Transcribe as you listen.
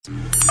5, 4,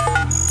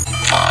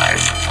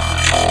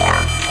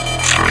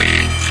 3,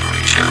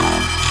 2,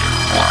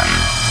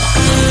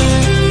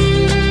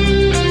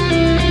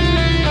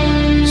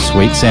 1.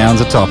 Sweet sounds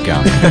of Top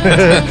Gun.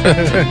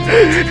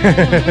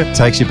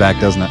 Takes you back,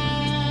 doesn't it?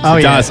 Oh,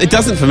 It yeah. does. It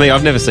doesn't for me.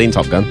 I've never seen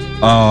Top Gun.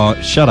 Oh,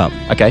 shut up.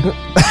 Okay.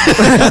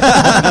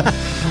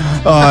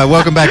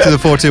 Welcome back to the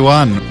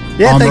 421.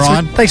 Yeah, I'm thanks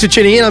Ryan. thanks for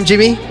tuning in. I'm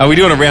Jimmy. Are we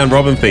doing a round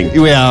robin thing?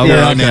 We are. Yeah,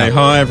 We're on Okay. now.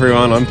 Hi,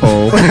 everyone. I'm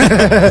Paul.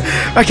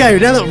 Okay,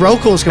 now that roll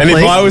call's And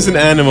complete, if I was an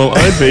animal,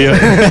 I'd be a...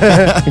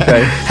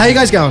 Okay. how you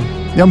guys going?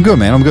 Yeah, I'm good,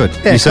 man. I'm good.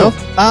 Yeah, Yourself?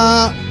 cool.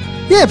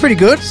 Yeah, pretty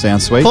good.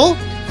 Sounds sweet. Paul,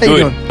 how you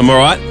Good. doing? I'm all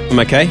right. I'm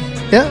okay.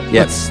 Yeah,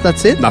 Yep.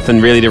 that's it. Nothing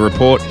really to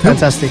report.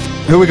 Fantastic.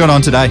 Who we got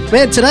on today?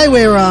 Man, today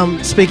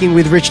we're speaking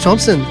with Rich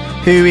Thompson,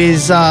 who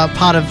is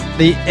part of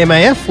the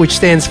MAF, which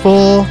stands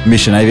for...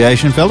 Mission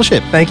Aviation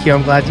Fellowship. Thank you,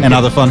 I'm glad you And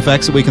other fun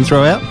facts that we can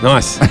throw out.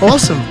 Nice.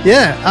 Awesome.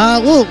 Yeah.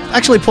 Well,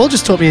 actually, Paul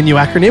just taught me a new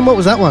acronym. What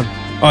was that one?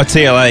 Oh,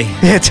 TLA.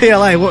 Yeah,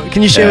 TLA. What,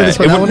 can you share with us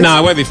what that one is? No,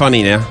 it won't be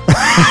funny now.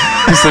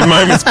 Just the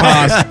moment's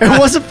passed. It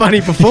wasn't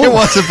funny before. It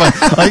wasn't fun.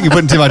 I think you're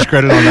putting too much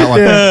credit on that one.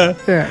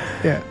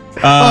 Yeah.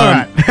 All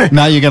right.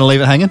 No, you're going to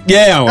leave it hanging?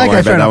 Yeah, I won't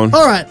worry fair about that enough.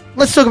 one. All right.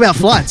 Let's talk about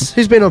flights.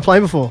 Who's been on a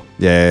plane before?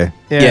 Yeah.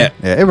 Yeah.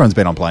 Everyone's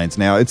been on planes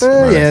now. It's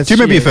yeah, Do you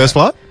remember your first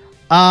flight?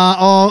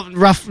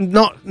 Rough.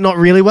 Not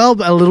really well,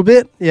 but a little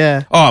bit.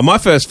 Yeah. Oh, my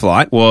first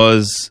flight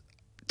was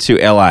to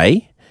LA.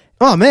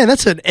 Oh man,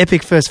 that's an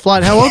epic first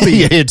flight. How old were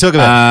you? Yeah, it took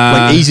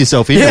about ease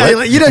yourself into Yeah, it.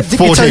 like, you don't dip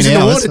your toes in the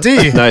 14 water, do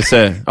you? No,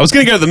 sir. I was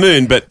going to go to the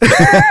moon, but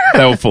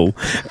they were full.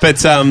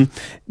 But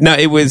no,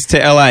 it was to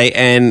LA,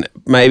 and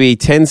maybe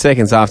 10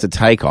 seconds after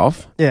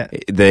takeoff, Yeah.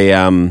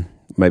 the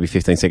maybe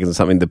 15 seconds or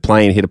something, the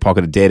plane hit a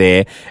pocket of dead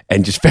air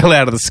and just fell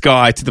out of the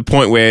sky to the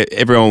point where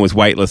everyone was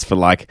weightless for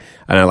like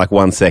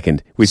 1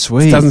 second, which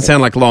Sweet. doesn't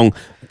sound like long,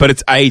 but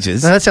it's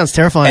ages. No, that sounds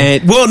terrifying.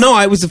 And well, no,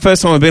 it was the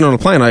first time I've been on a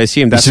plane. I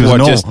assumed that's This was what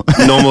normal. just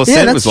normal yeah,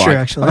 ascent that's was true. like.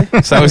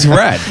 Actually. So it was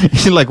rad.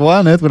 You're like, why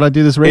on earth would I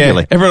do this Yeah.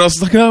 regularly? Everyone else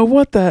is like, oh,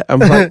 what the? I'm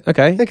like,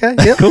 okay. Okay.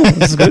 Yep. Cool.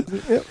 This is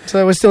good. Yep.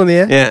 So we're still in the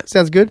air. Yeah.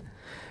 Sounds good.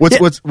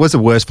 What's the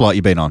worst flight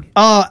you've been on?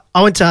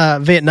 I went to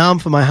Vietnam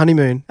for my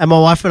honeymoon, and my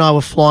wife and I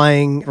were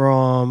flying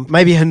from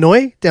maybe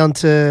Hanoi down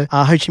to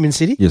Ho Chi Minh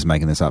City. You're just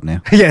making this up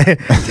now. Yeah,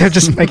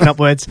 just making up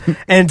words.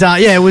 And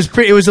it was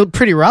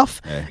pretty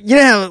rough. Yeah. You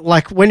know how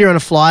like when you're on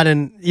a flight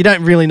and you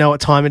don't really know what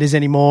time it is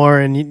anymore,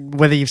 and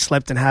whether you've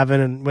slept and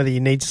haven't, and whether you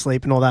need to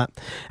sleep and all that.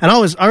 And I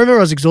remember I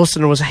was exhausted,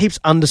 and it was a heaps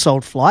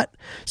undersold flight.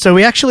 So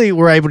we actually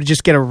were able to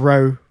just get a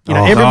row. You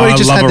know, everybody I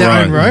just love had a their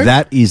row. own row.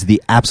 That is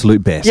the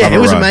absolute best. Yeah, Love it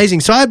a was row. amazing.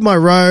 So I had my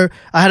row.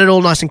 I had it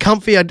all nice and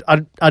comfy.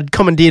 I'd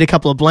commandeered a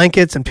couple of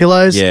blankets and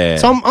pillows. Yeah.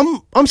 So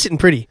I'm sitting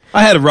pretty.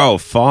 I had a row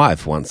of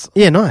 5 once.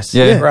 Yeah, nice.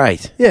 Yeah.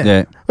 Great. Yeah.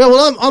 Yeah.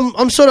 Well,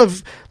 I'm sort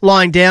of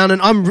lying down,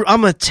 and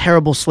I'm a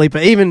terrible sleeper.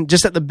 Even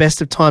just at the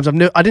best of times, I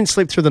didn't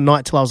sleep through the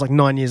night till I was like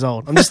 9 years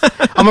old.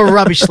 I'm a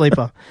rubbish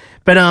sleeper.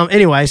 But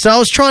anyway, so I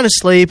was trying to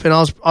sleep, and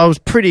I was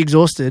pretty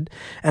exhausted,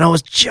 and I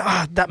was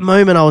that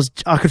moment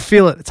I could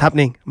feel it. It's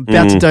happening. I'm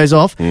about to doze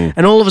off,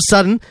 and all of a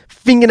sudden,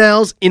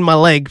 fingernails in my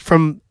leg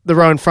from the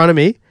row in front of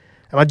me.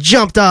 And I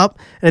jumped up,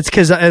 and it's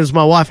because it was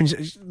my wife, and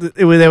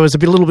there was a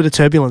little bit of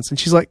turbulence. And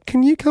she's like,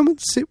 "Can you come and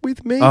sit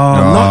with me?" You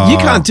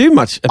can't do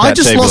much about I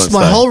just lost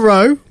my whole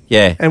row.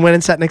 Yeah. And went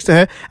and sat next to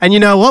her. And you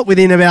know what?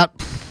 Within about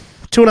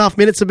 2.5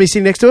 minutes of me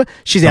sitting next to her,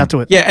 she's out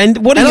to it. Yeah,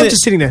 and what are And you I'm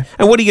just sitting there.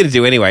 And what are you going to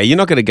do anyway? You're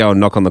not going to go and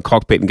knock on the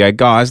cockpit and go,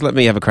 guys, let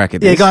me have a crack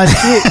at Yeah, this. guys.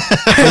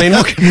 I mean,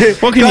 what can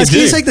Guys, you can do?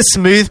 you take the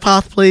smooth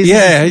path, please?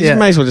 Yeah, you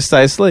may as well just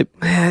stay asleep.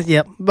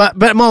 Yeah. But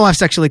my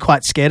wife's actually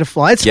quite scared of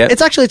flights. Yep.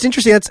 It's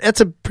interesting.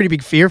 That's a pretty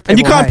big fear of people. And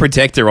you can't hey.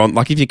 protect her on,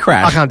 like, if you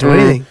crash. I can't do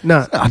anything.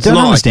 No. I It's don't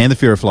not understand the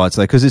fear of flights,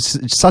 though, because it's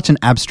such an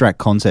abstract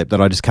concept that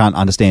I just can't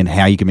understand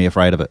how you can be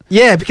afraid of it.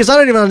 Yeah, because I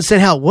don't even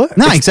understand how it works.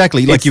 No,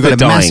 exactly. Like, it's you've got the a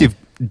dying. massive,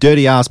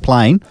 dirty-ass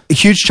plane, a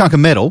huge chunk of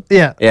metal,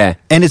 Yeah. Yeah.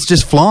 and it's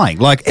just flying.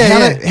 Like,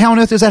 Yeah, how on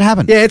earth does that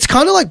happen? Yeah, it's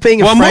kind of like being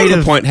Well, more afraid to the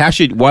of...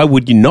 point, why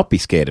would you not be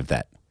scared of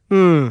that?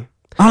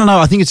 I don't know.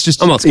 I think it's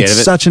just I'm not scared it's of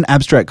it. such an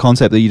abstract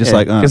concept that you just Yeah.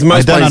 like, 'Cause I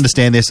most don't planes-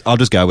 understand this. I'll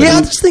just go with Yeah, I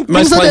it. just think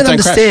Most things I planes don't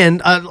don't crash.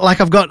 understand.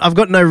 Like I've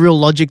got no real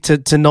logic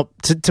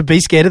to be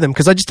scared of them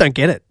because I just don't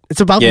get it.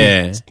 It's above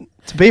Yeah. me.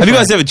 To be Have you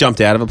afraid. guys ever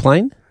jumped out of a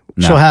plane?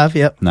 No. Sure have.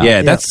 Yep. No.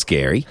 Yeah, that's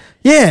scary.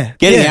 Yeah.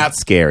 Getting yeah. out's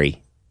scary.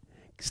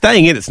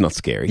 Staying in, it's not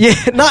scary. Yeah.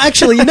 No,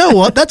 actually, you know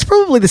what? That's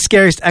probably the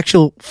scariest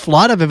actual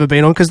flight I've ever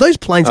been on because those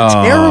planes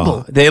are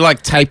terrible. They're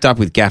like taped up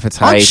with gaffer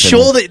tape. I'm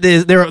sure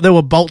that there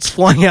were bolts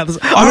flying out.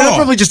 I mean, I'm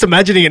probably just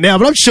imagining it now,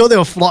 but I'm sure there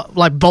were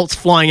like bolts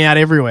flying out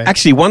everywhere.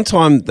 Actually, one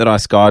time that I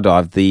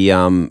skydived,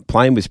 the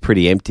plane was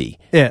pretty empty.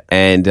 Yeah.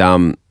 And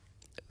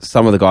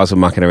some of the guys were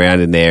mucking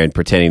around in there and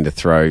pretending to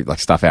throw like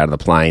stuff out of the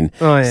plane.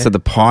 Oh, yeah. So the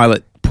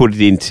pilot put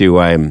it into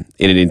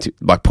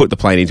put the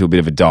plane into a bit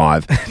of a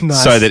dive,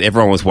 Nice. so that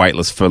everyone was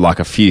weightless for like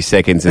a few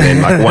seconds, and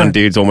then like one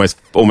dude's almost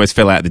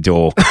fell out the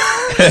door.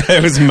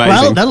 It was amazing.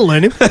 Well, that'll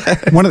learn him.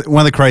 One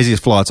of the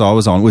craziest flights I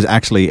was on was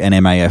actually an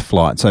MAF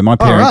flight. So my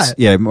parents,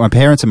 right. my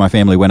parents and my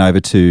family went over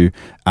to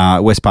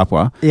West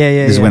Papua.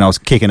 This is when I was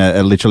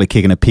literally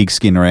kicking a pig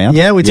skin around.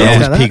 Yeah, we talked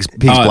about that. Pig's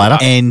bladder.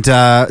 And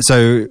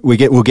so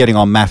we're getting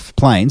on MAF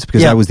planes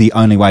because that was the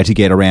only way to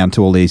get around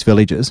to all these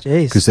villages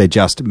because they're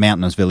just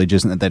mountainous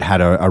villages and that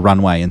had a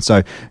runway. And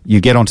so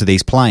you get onto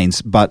these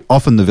planes, but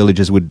often the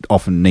villages would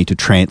often need to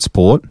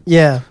transport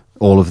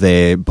all of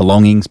their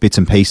belongings, bits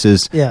and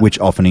pieces, which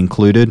often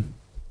included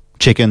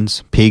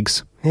chickens,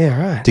 pigs.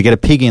 Yeah, right. To get a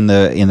pig in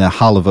the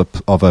hull of a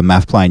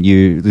MAF plane,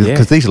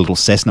 because these are little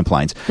Cessna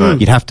planes,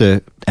 you'd have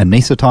to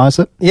anaesthetise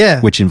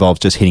it, which involves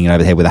just hitting it over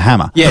the head with a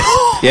hammer. Yes,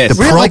 yes.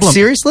 Really? Like,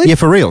 seriously? Yeah,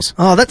 for reals.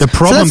 Oh, that's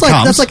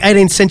that's like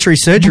 18th century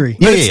surgery.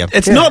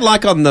 It's not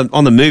like on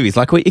the movies.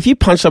 Like if you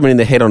punch someone in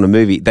the head on a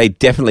movie, they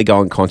definitely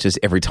go unconscious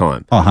every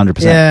time. Oh,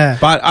 100%. Yeah.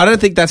 But I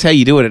don't think that's how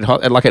you do it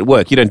at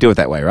work. You don't do it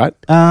that way, right?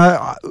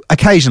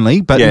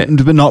 Occasionally, but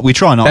not. We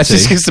try not that's to.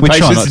 That's just because the we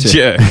try patient's a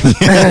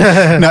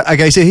jerk. No,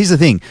 okay, so here's the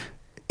thing.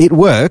 It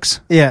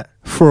works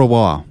for a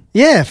while.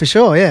 Yeah, for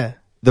sure, yeah.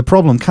 The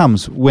problem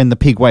comes when the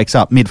pig wakes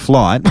up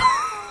mid-flight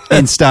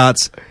and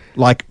starts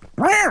like...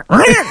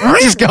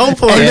 Just going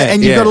for it.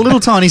 And you've got a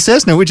little tiny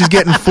Cessna which is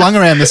getting flung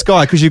around the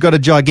sky because you've got a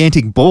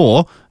gigantic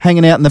boar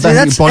hanging out in the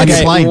back of the bottom of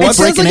the plane. It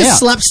sounds like a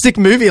slapstick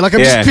movie. Like I'm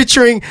just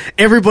picturing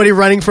everybody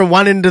running from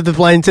one end of the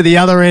plane to the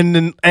other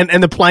end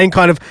and the plane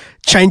kind of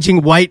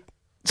changing weight,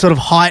 sort of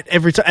height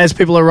every time as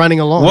people are running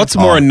along. What's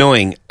more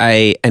annoying,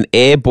 an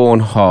airborne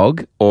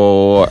hog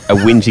or a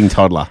whinging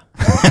toddler?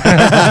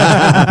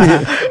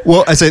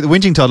 Well, I say the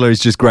whinging toddler is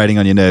just grating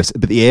on your nerves,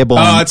 but the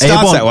airborne... Oh, it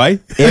starts that way.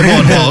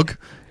 Airborne hog,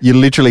 you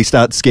literally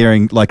start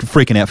scaring, like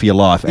freaking out for your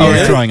life and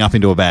you're throwing up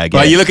into a bag.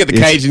 Well, you look at the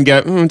cage and go,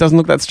 it doesn't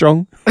look that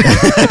strong.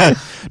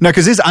 No,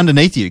 because it's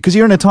underneath you, because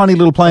you're in a tiny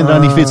little plane that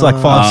only fits like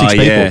 5-6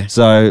 people. Yeah.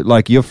 So,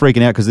 like, you're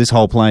freaking out because this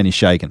whole plane is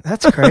shaking.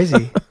 That's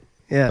crazy.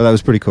 Yeah, but that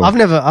was pretty cool. I've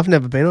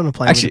never been on a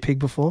plane with a pig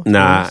before.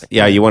 Nah,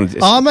 you wanted to...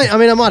 Oh, I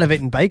might have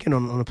eaten bacon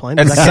on a plane.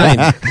 It's the same.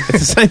 It's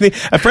the same thing.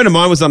 A friend of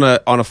mine was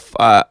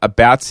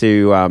about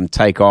to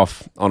take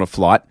off on a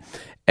flight,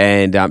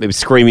 and it was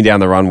screaming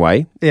down the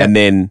runway, and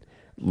then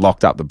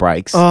locked up the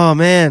brakes. Oh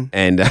man!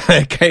 And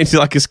it came to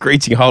like a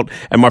screeching halt.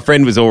 And my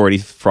friend was already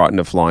frightened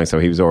of flying, so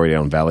he was already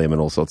on Valium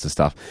and all sorts of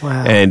stuff.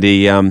 Wow! And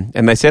he and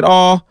they said,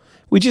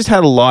 we just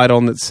had a light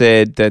on that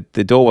said that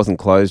the door wasn't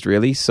closed,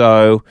 really.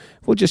 So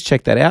we'll just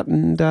check that out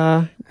and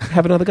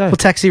have another go. We'll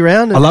taxi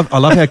around. I love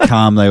how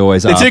calm they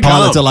always are.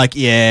 Pilots are like,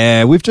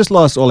 we've just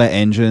lost all our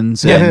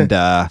engines and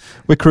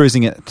we're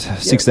cruising at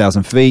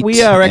 6,000 feet.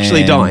 We are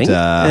actually dying.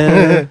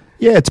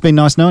 Yeah, it's been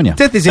nice knowing you.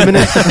 Death is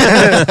imminent.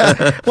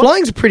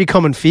 Flying's a pretty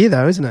common fear,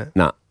 though, isn't it?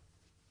 No.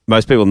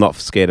 Most people are not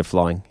scared of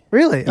flying.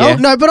 Really? Yeah. Oh,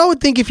 no, but I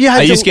would think if you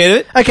had Are you scared of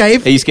it? Okay,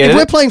 Are you scared if of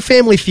we're it? playing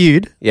Family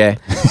Feud Yeah.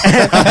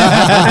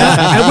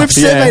 and we've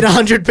surveyed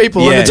 100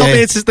 people and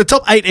the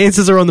top 8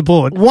 answers are on the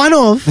board.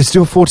 Let's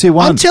do a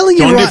 4-2-1. I'm telling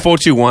you Do you want right.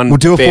 to do 4-2-1? We'll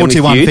do a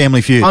 4-2-1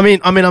 Family Feud. I mean,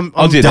 I'm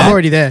do that.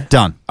 already there.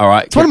 Done. All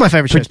right. It's one of my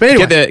favourite shows. But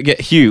anyway.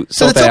 Get Hugh.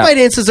 So the top 8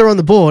 answers are on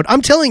the board.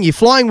 I'm telling you,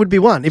 flying would be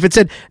one. If it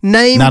said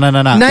name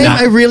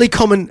a really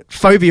common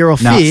phobia or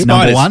fear.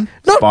 Number one?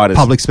 Spiders.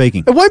 Public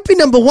speaking. It won't be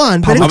number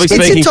one, but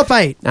it's in top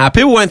 8.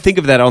 People won't think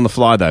of that on the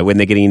fly, though, when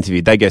they're getting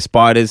interviewed. They go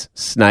spiders,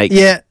 snakes.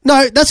 Yeah.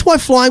 No, that's why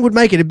flying would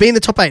make it. It'd be in the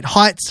top 8.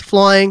 Heights,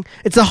 flying.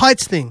 It's a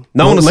heights thing.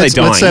 No one will say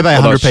dying. Let's survey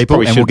 100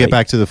 people and we'll get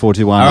back to the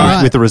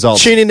 4-2-1 with the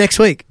results. Tune in next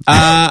week.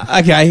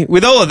 Okay.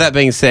 With all of that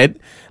being said,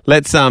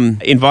 let's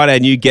invite our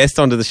new guest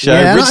onto the show,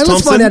 Rich Thompson.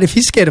 Let's find out if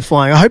he's scared of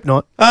flying. I hope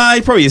not.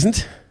 He probably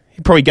isn't.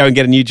 He'll probably go and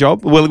get a new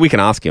job. Well, we can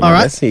ask him. All right.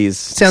 I guess. He's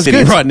Sounds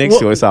sitting good. right next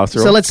to us after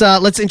all. So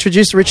let's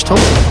introduce Rich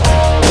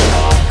Thompson.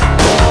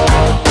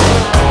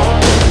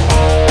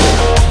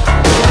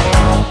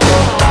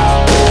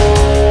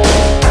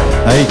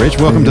 Hey, Rich,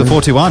 welcome to the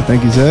 4-2-1.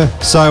 Thank you, sir.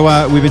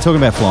 So we've been talking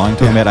about flying,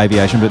 talking about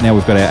aviation, but now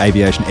we've got our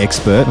aviation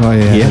expert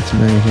here. That's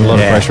me. A lot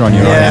of pressure on you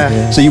right now.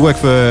 Yeah. So you work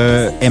for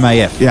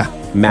MAF. Yeah.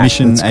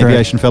 Mission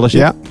Aviation Fellowship.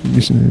 Yeah.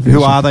 Mission Aviation.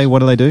 Who are they? What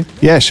do they do?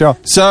 Yeah, sure.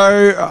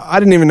 So I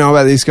didn't even know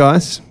about these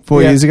guys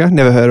 4 years ago.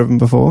 Never heard of them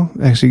before.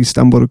 Actually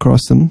stumbled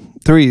across them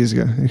 3 years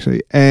ago,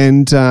 actually.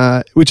 And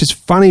which is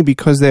funny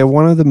because they're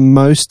one of the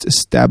most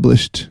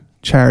established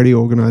charity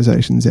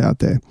organisations out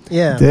there.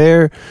 Yeah.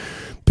 They're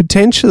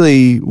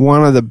potentially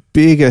one of the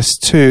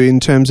biggest too in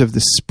terms of the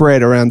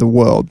spread around the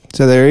world.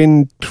 So they're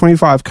in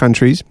 25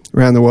 countries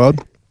around the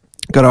world.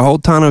 Got a whole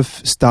ton of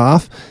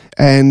staff,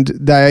 and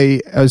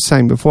I was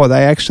saying before,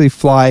 they actually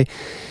fly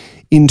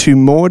into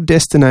more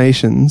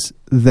destinations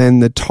than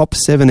the top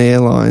 7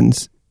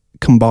 airlines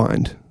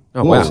combined.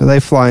 Oh, wow. So they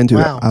fly into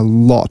a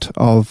lot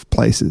of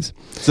places.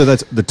 So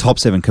that's the top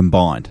 7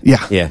 combined.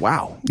 Yeah.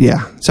 Wow.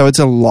 Yeah. So it's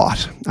a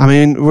lot. I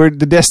mean,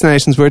 the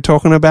destinations we're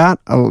talking about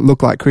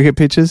look like cricket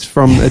pitches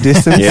from a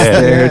distance.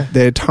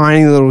 They're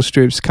tiny little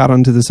strips cut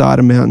onto the side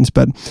of mountains.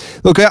 But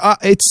look,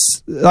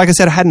 it's like I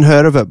said, I hadn't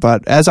heard of it,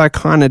 but as I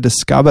kind of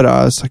discovered,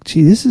 I was like,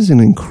 gee, this is an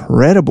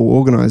incredible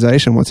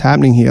organization. What's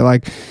happening here?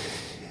 Like,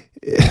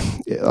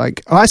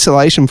 like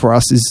isolation for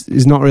us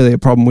is not really a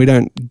problem. We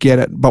don't get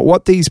it. But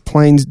what these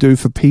planes do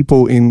for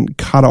people in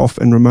cut-off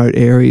and remote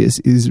areas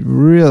is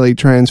really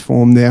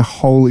transform their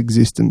whole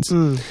existence.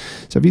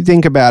 So if you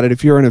think about it,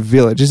 if you're in a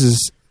village,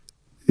 this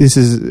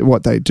is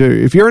what they do.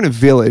 If you're in a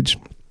village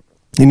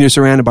and you're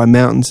surrounded by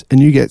mountains and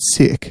you get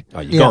sick,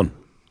 you're gone.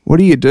 What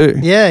do you do?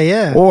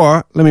 Yeah.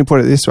 Or, let me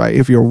put it this way,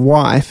 if your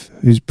wife,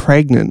 who's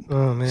pregnant,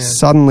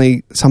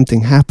 suddenly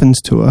something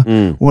happens to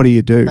her, what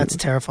do? That's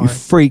terrifying. You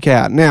freak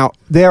out. Now,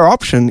 their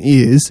option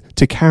is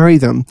to carry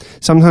them,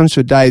 sometimes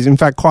for days, in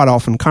fact, quite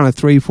often, kind of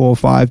 3, 4,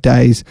 5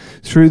 days,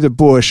 through the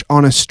bush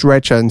on a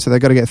stretcher. And so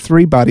they've got to get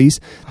 3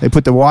 buddies. They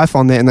put the wife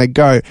on there and they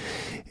go.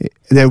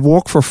 They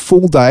walk for a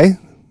full day,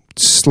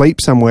 sleep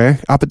somewhere,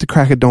 up at the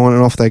crack of dawn,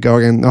 and off they go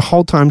again. The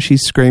whole time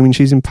she's screaming,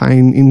 she's in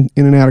pain,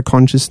 in and out of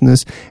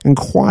consciousness, and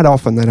quite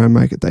often they don't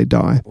make it, they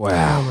die.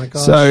 Wow. Oh my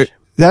gosh. So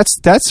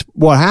that's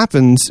what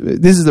happens.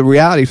 This is the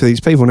reality for these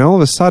people. Now all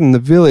of a sudden the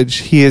village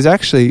here is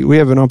actually, we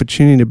have an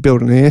opportunity to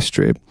build an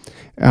airstrip.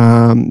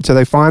 So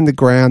they find the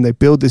ground, they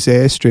build this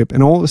airstrip,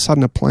 and all of a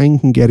sudden a plane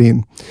can get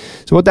in.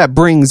 So what that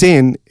brings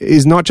in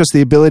is not just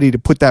the ability to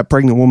put that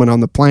pregnant woman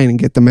on the plane and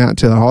get them out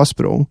to the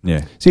hospital.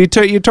 Yeah. So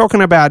you're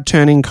talking about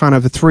turning kind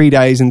of 3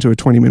 days into a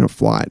 20-minute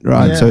flight,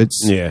 right? Yeah. So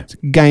it's a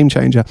game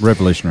changer.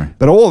 Revolutionary.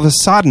 But all of a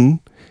sudden,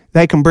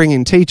 they can bring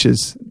in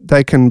teachers.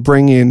 They can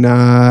bring in...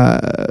 I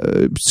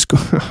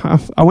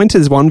went to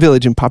this one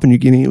village in Papua New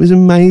Guinea. It was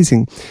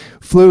amazing.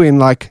 Flew in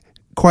like...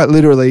 quite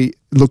literally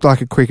looked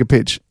like a cricket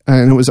pitch,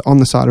 and it was on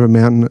the side of a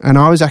mountain, and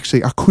I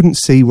couldn't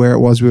see where it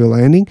was we were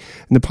landing,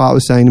 and the pilot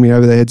was saying to me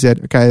over the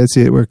headset, okay, that's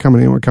it, we're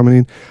coming in.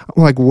 I'm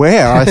like,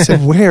 where? I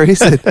said, where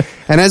is it?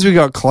 And as we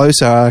got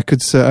closer, I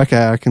could see, I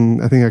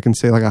think I can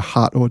see like a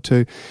hut or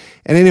two.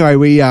 And anyway,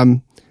 we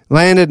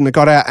landed and it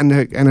got out, and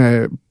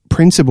a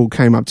principal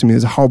came up to me.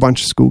 There's a whole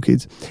bunch of school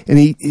kids, and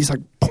he's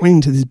like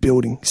pointing to this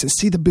building. He says,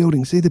 see the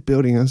building.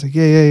 I was like,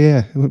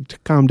 yeah.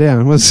 Calm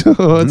down. What's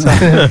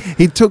up?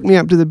 He took me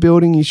up to the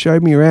building. He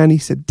showed me around. He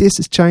said, this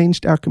has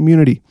changed our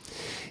community.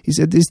 He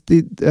said,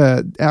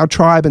 our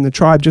tribe and the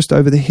tribe just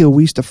over the hill,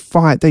 we used to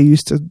fight. They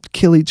used to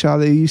kill each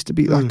other. It used to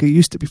be like it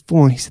used to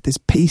before. And he said, there's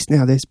peace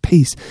now. There's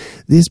peace.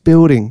 This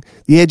building,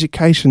 the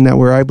education that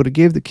we're able to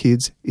give the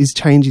kids is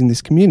changing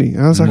this community.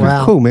 And I was like,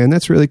 wow. Oh, cool, man.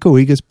 That's really cool.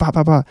 He goes,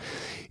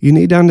 you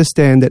need to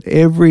understand that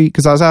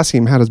because I was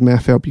asking him, how does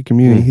MAF help your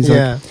community? He's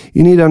like,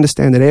 you need to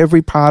understand that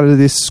every part of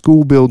this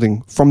school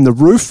building, from the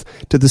roof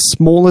to the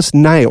smallest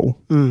nail,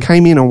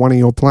 came in on one of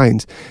your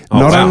planes.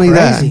 Not only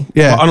Crazy.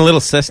 that, on a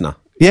little Cessna.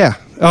 Yeah.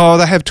 Oh,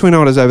 they have twin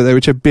otters over there,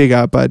 which are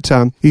bigger. But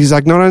he's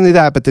like, not only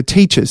that, but the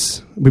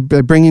teachers. They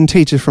bring in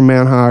teachers from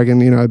Mount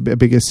Hagen, a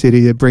bigger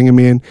city. They bring them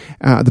in.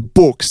 The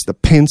books, the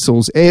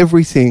pencils,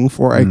 everything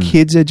for a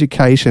kid's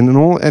education and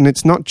all. And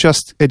it's not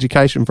just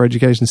education for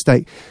education's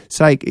sake.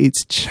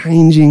 It's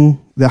changing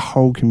the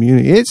whole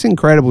community. It's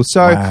incredible.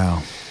 So,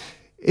 wow.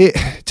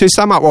 To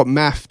sum up what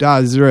MAF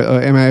does, or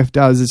MAF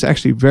does, it's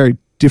actually very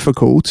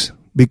difficult,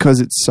 because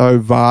it's so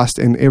vast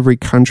and every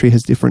country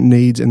has different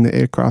needs, and the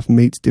aircraft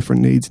meets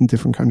different needs in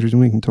different countries, and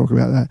we can talk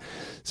about that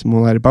some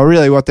more later. But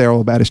really what they're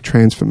all about is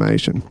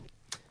transformation.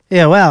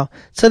 Yeah, wow.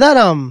 So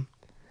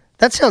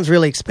that sounds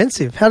really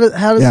expensive. How does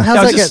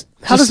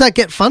that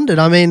get funded?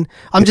 I mean,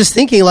 I'm just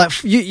thinking like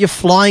you're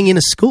flying in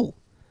a school.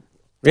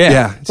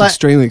 Yeah, it's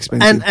extremely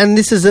expensive. And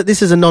this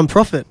is a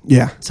non-profit.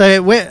 Yeah.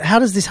 So how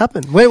does this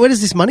happen? Where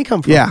does this money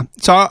come from? Yeah.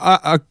 So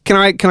can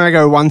I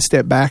go one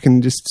step back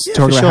and just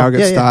talk about how it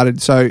got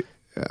started? So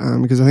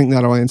because I think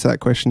that'll answer that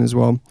question as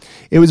well.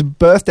 It was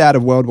birthed out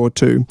of World War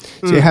II.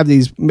 So you have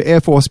these Air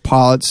Force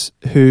pilots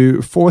who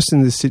are forced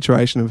into this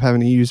situation of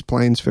having to use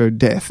planes for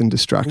death and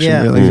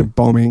destruction, really,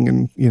 bombing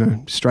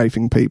and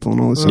strafing people and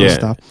all this sort of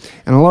stuff.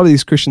 And a lot of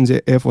these Christian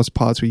Air Force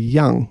pilots were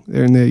young.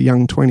 They're in their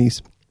young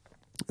 20s.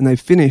 And they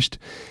finished.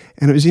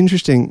 And it was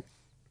interesting.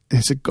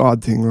 It's a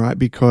God thing, right?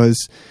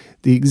 Because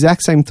the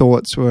exact same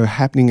thoughts were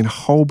happening in a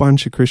whole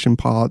bunch of Christian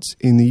pilots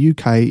in the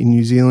UK, in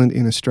New Zealand,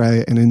 in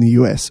Australia, and in the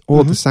US. All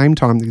at the same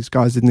time. These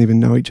guys didn't even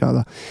know each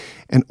other.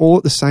 And all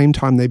at the same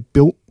time, they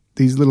built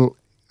these little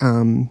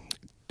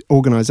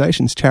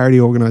organizations,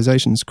 charity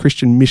organizations,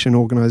 Christian mission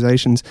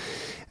organizations.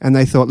 And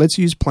they thought, let's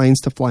use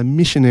planes to fly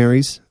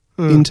missionaries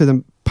into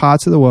the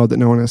parts of the world that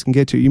no one else can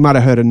get to. You might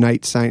have heard of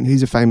Nate Saint.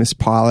 He's a famous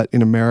pilot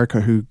in America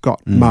who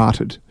got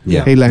martyred.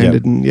 Yeah. He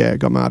landed and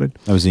got martyred.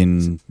 That was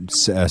in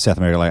South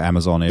America, like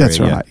Amazon area. That's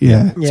right.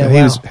 Yeah.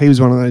 So he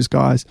was one of those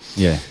guys.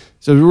 Yeah.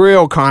 So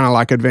real kind of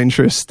like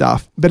adventurous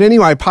stuff. But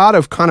anyway, part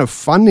of kind of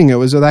funding it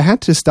was that they had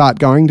to start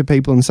going to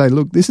people and say,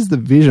 look, this is the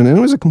vision. And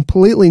it was a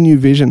completely new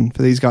vision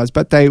for these guys.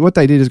 But what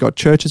they did is got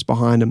churches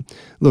behind them.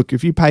 Look,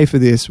 if you pay for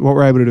this, what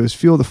we're able to do is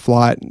fuel the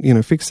flight,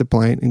 fix the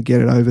plane and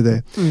get it over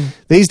there.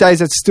 These days,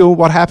 that's still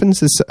what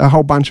happens. There's a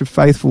whole bunch of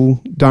faithful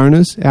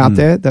donors out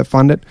there that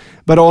fund it.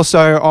 But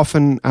also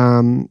often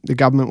the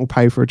government will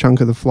pay for a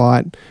chunk of the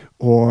flight,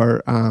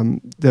 or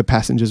the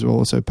passengers will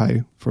also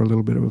pay for a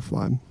little bit of a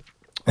flight.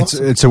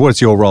 So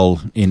what's your role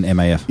in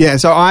MAF? Yeah,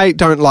 so I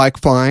don't like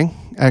flying.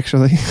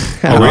 actually.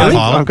 Oh, really?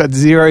 I've got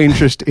zero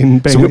interest in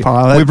being a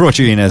pilot. We brought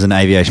you in as an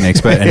aviation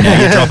expert, and now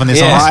you're dropping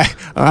this on us.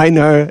 I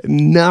know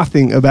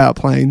nothing about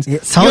planes. Yeah,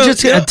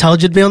 I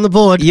told you to be on the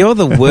board. You're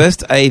the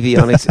worst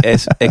avionics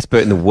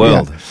expert in the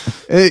world.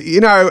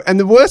 Yeah. And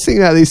the worst thing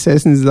about these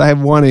Cessnas is they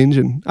have one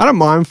engine. I don't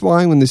mind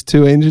flying when there's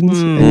two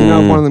engines, and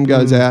if one of them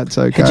goes out, it's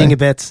okay. Hedging your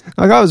bets.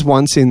 Like I was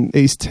once in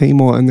East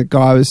Timor, and the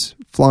guy was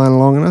flying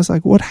along, and I was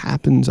like, what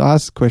happens? I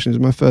asked the question, it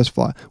was my first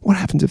flight. What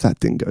happens if that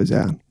thing goes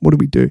out? What do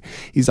we do?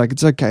 He's like,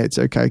 it's okay,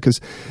 because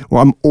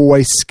I'm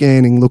always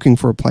scanning, looking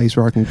for a place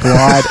where I can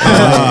glide.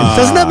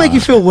 Doesn't that make you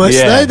feel worse,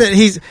 though, that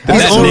he's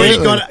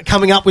already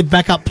coming up with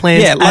backup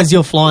plans as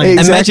you're flying?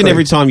 Exactly. Imagine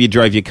every time you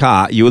drove your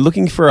car, you were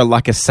looking for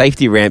a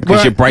safety ramp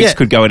because your brakes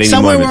could go at any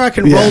somewhere moment. where I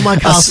can roll my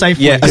car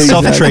safely. A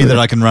soft tree that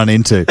I can run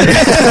into.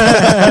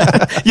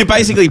 You're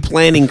basically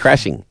planning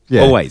crashing.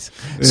 Yeah. Always.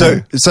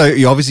 So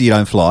you obviously you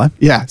don't fly.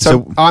 Yeah,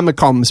 so I'm a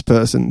comms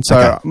person.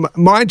 So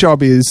my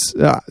job is,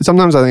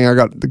 sometimes I think I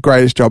got the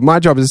greatest job. My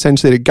job is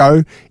essentially to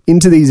go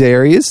into these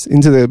areas,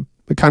 into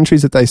the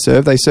countries that they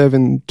serve. They serve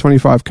in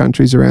 25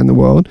 countries around the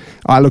world.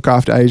 I look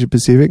after Asia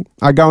Pacific.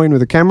 I go in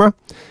with a camera.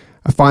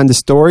 I find the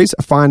stories.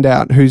 I find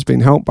out who's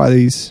been helped by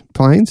these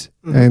planes.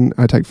 And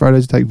I take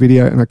photos, take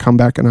video, and I come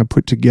back and I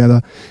put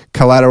together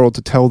collateral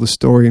to tell the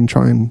story and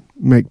try and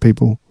make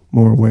people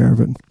more aware of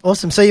it.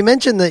 Awesome. So you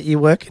mentioned that you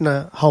work in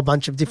a whole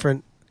bunch of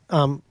different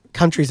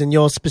countries, and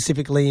you're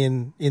specifically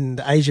in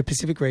the Asia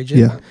Pacific region.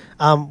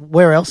 Yeah.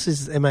 Where else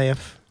is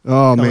MAF?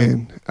 Oh,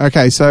 man.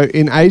 Okay, so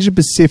in Asia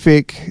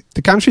Pacific,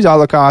 the countries I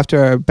look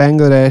after are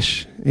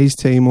Bangladesh, East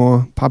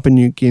Timor, Papua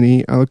New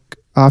Guinea. I look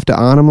after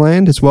Arnhem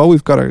Land as well.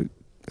 We've got a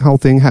whole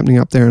thing happening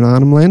up there in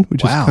Arnhem Land,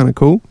 which is kind of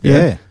cool.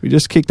 Yeah. We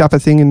just kicked up a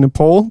thing in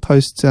Nepal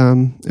post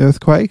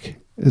earthquake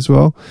as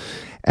well.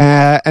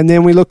 And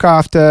then we look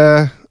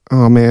after...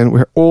 Oh, man,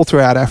 we're all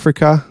throughout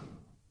Africa,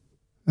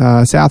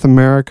 South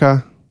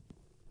America.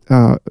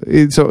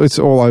 It's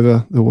all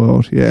over the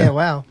world, Yeah,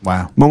 wow.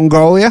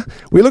 Mongolia.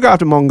 We look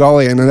after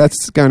Mongolia, and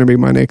that's going to be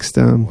my next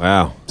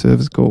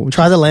service call.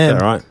 Try the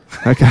land. All right.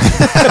 Okay.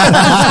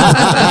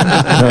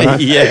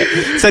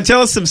 Yeah. So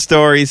tell us some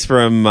stories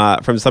from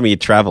some of your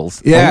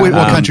travels. Yeah. What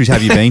countries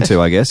have you been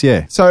to, I guess?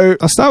 Yeah. So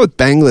I'll start with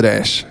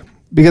Bangladesh,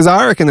 because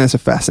I reckon that's a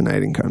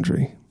fascinating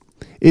country.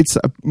 It's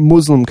a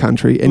Muslim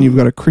country, and you've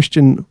got a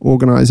Christian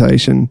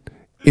organisation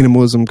in a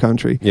Muslim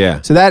country. Yeah.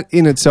 So that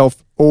in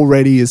itself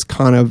already is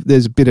kind of,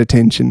 there's a bit of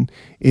tension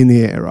in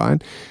the air, right?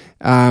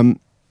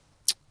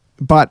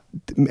 But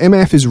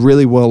MF is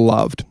really well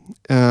loved.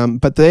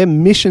 But their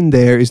mission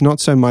there is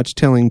not so much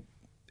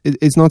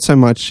it's not so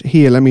much,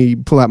 here, let me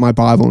pull out my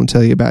Bible and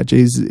tell you about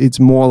Jesus. It's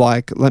more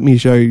like, let me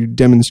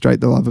demonstrate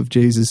the love of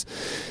Jesus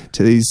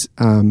to these,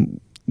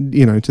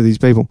 to these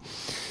people.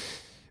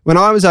 When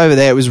I was over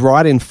there, it was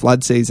right in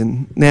flood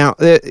season. Now,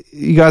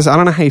 you guys, I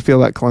don't know how you feel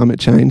about climate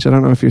change. I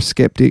don't know if you're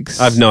skeptics.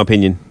 I have no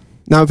opinion.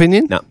 No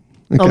opinion? No.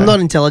 Okay. I'm not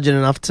intelligent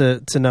enough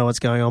to know what's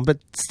going on, but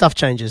stuff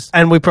changes,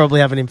 and we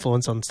probably have an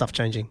influence on stuff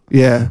changing.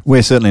 Yeah,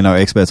 we're certainly no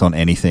experts on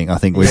anything. I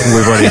think we've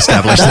already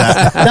established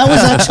that.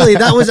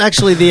 That was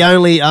actually the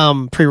only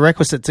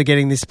prerequisite to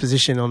getting this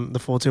position on the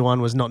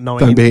 421 was not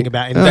knowing anything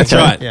about anything. That's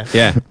right.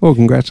 Yeah. Well,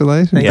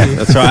 congratulations. Thank you.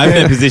 That's right. I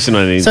have no position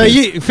on anything. So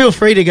you feel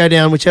free to go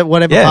down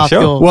whatever path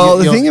you're. Well,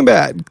 the thing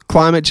about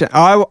climate change,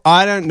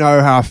 I don't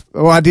know how.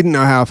 I didn't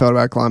know how I felt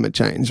about climate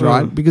change,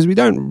 right? Because we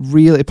don't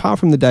really, apart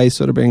from the days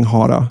sort of being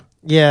hotter.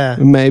 Yeah,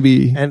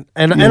 maybe, and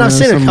I've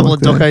seen a couple of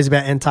docos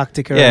about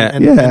Antarctica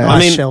and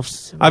ice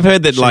shelves. I've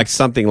heard that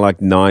something like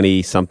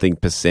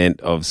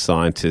 90-something% of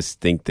scientists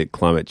think that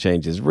climate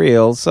change is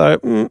real, so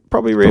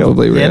probably real.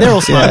 Probably real. Yeah, they're all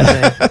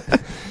smart.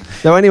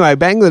 So anyway,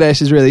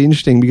 Bangladesh is really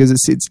interesting because it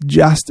sits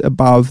just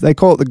above. They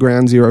call it the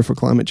ground zero for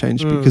climate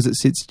change because it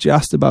sits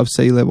just above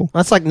sea level.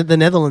 That's like the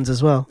Netherlands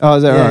as well. Oh,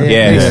 is that right?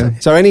 Yeah.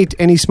 So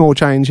any small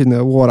change in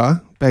the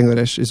water,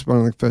 Bangladesh is one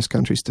of the first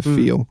countries to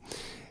feel.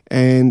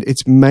 And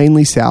it's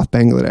mainly South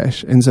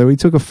Bangladesh. And so we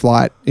took a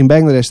flight. In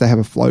Bangladesh, they have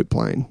a float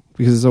plane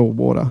because it's all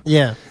water.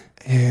 Yeah.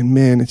 And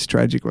man, it's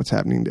tragic what's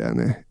happening down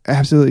there.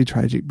 Absolutely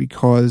tragic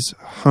because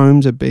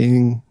homes are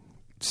being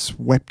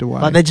swept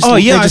away. Like they're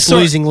just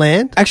losing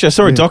land? Actually, I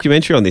saw a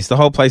documentary on this. The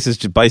whole place is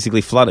just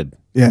basically flooded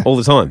all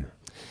the time.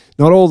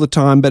 Not all the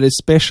time, but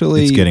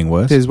especially... It's getting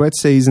worse. There's wet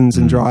seasons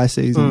and dry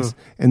seasons.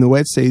 And the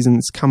wet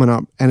season's coming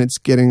up and it's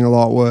getting a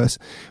lot worse.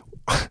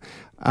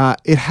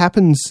 It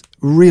happens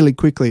really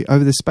quickly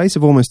over the space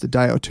of almost a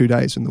day or 2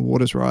 days when the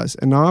waters rise.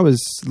 And I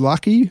was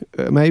lucky,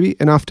 maybe,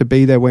 enough to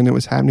be there when it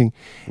was happening.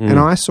 And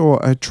I saw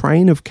a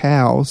train of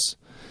cows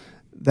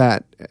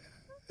that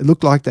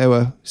looked like they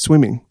were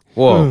swimming.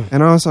 Whoa.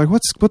 And I was like,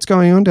 what's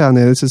going on down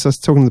there? This is us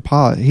talking to the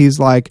pilot. He's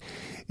like,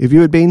 if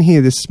you had been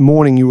here this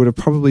morning, you would have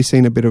probably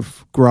seen a bit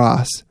of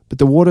grass. But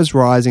the water's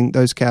rising,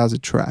 those cows are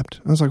trapped.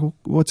 I was like, well,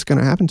 what's going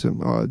to happen to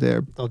them? Oh,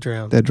 they'll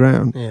drown. They're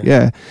drowned.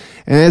 Yeah.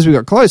 And as we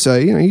got closer,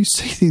 you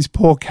see these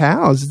poor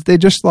cows. They're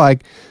just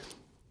like,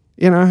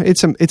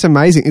 it's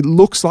amazing. It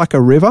looks like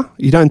a river.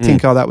 You don't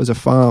think, that was a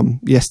farm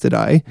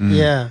yesterday.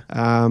 Yeah.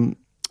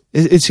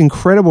 It's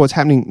incredible what's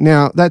happening.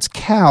 Now, that's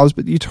cows,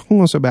 but you're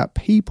talking also about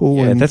people.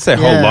 Yeah, and that's their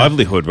whole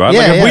livelihood, right? Yeah,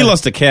 like if we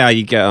lost a cow,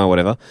 you go, oh,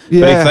 whatever.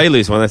 Yeah. But if they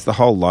lose one, that's the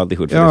whole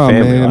livelihood for their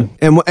family, right?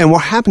 And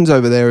what happens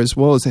over there as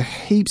well is they're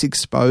heaps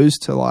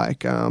exposed to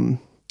like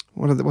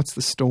what's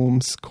the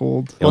storms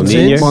called?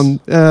 Monsoons?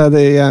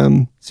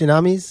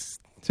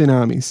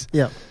 Tsunamis.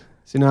 Yeah.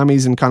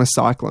 Tsunamis and kind of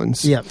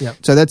cyclones. Yeah.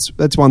 So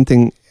that's one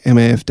thing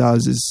MAF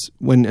does is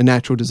when a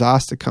natural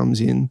disaster comes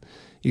in,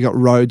 you got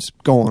roads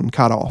gone,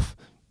 cut off,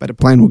 but a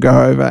plane will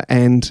go over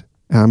and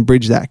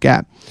bridge that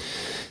gap.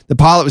 The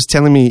pilot was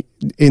telling me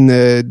in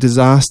the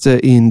disaster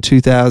in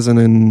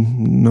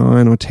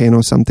 2009 or 10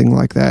 or something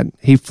like that,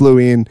 he flew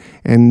in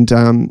and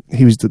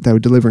they were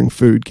delivering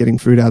food, getting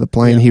food out of the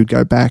plane. Yeah. He would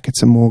go back, get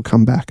some more,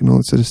 come back and all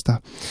that sort of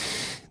stuff.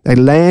 They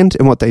land,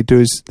 and what they do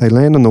is they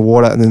land on the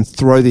water and then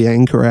throw the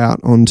anchor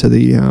out onto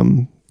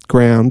the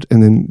ground,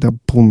 and then they'll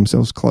pull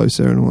themselves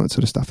closer and all that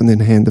sort of stuff and then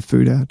hand the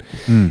food out.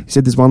 He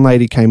said this one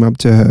lady came up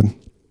to her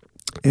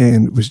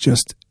and was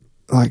just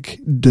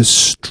like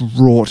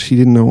distraught.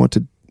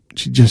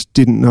 She just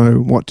didn't know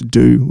what to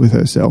do with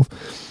herself.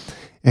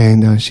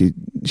 And she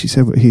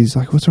said, he's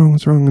like, what's wrong?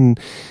 And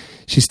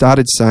she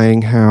started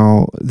saying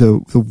how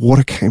the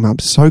water came up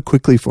so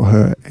quickly for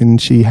her,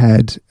 and she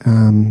had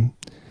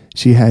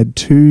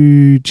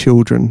 2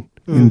 children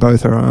in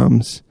both her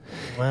arms.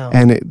 Wow.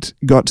 And it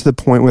got to the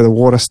point where the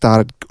water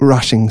started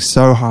rushing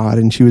so hard,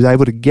 and she was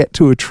able to get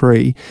to a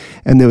tree,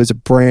 and there was a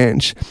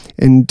branch,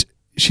 and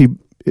I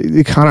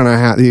don't know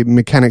how the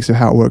mechanics of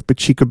how it worked, but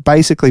she could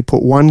basically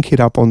put one kid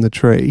up on the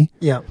tree,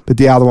 but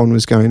the other one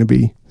was going to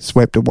be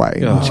swept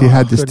away. Oh, and she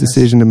had this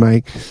decision to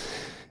make.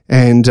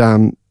 And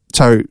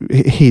so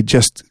he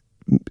just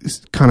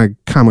kind of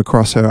come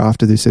across her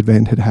after this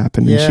event had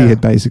happened, and she had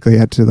basically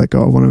had to let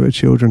go of one of her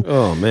children.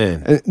 Oh,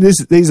 man. And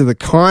these are the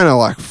kind of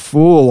like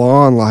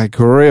full-on, like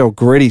real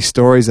gritty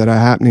stories that are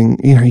happening.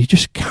 You know, you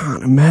just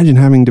can't imagine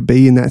having to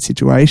be in that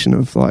situation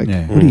of like,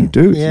 what do you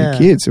do with your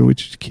kids, or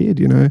which kid,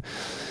 you know?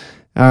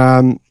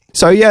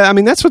 So yeah, I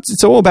mean, that's what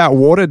it's all about,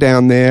 water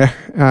down there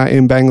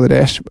in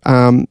Bangladesh.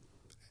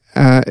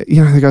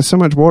 You know, they got so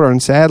much water,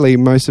 and sadly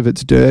most of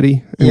it's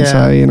dirty, and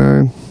so, you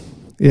know,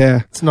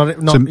 it's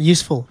not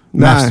useful.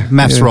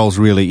 MAF's role's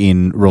really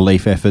in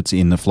relief efforts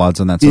in the floods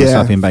and that sort of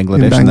stuff in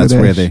Bangladesh, and that's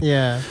where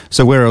they.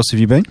 So where else have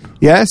you been?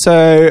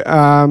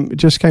 So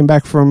just came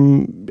back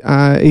from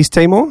East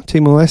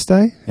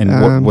Timor-Leste.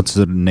 And what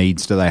sort of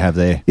needs do they have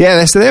there?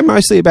 So they're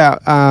mostly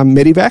about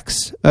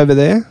medivacs over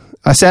there.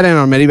 I sat in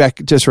on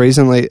medevac just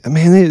recently.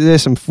 Man,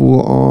 there's some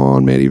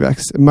full-on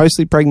medevacs.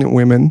 Mostly pregnant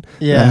women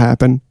that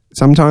happen.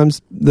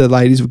 Sometimes the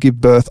ladies will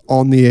give birth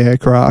on the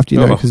aircraft, you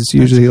know, because it's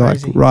usually like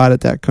right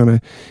at that kind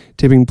of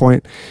tipping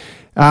point.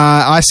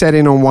 I sat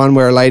in on one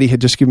where a lady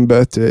had just given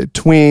birth to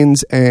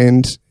twins,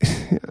 and,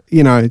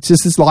 you know, it's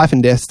just this life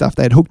and death stuff.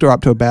 They had hooked her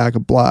up to a bag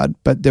of blood,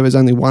 but there was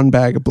only one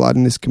bag of blood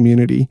in this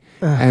community,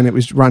 and it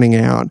was running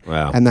out.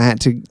 Wow. And they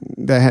had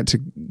to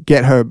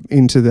get her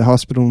into the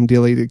hospital in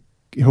Dili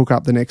to hook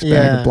up the next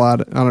bag of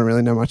blood. I don't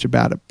really know much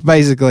about it.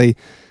 Basically,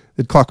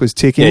 the clock was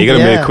ticking. Yeah, you got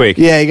to move quick.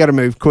 Yeah, you got to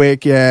move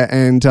quick. Yeah,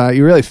 and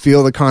you really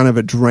feel the kind of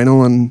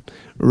adrenaline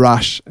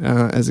rush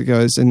as it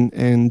goes.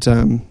 And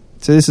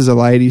so this is a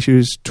lady. She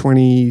was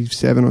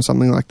 27 or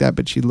something like that,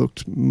 but she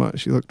looked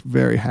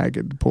very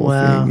haggard. Poor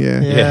thing.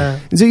 Yeah.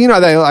 And so, you know,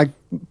 they like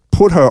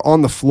put her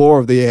on the floor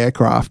of the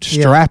aircraft,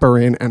 strap her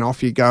in, and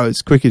off you go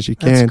as quick as you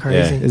can. That's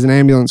crazy. There's an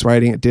ambulance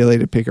waiting at Dili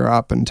to pick her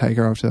up and take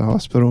her off to the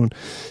hospital. And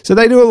so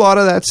they do a lot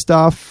of that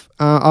stuff.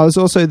 I was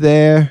also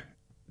there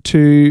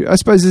I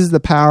suppose this is the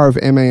power of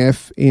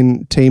MAF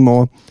in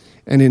Timor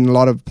and in a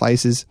lot of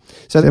places.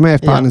 So the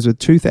MAF partners with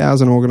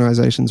 2,000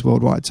 organisations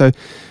worldwide. So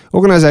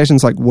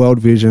organisations like World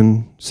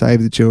Vision,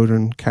 Save the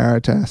Children,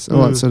 Caritas,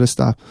 all that sort of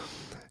stuff.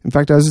 In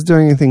fact, I was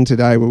doing a thing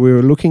today where we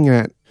were looking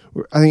at,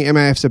 I think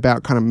MAF's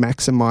about kind of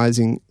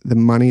maximising the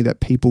money that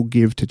people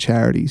give to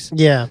charities.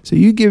 Yeah. So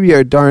you give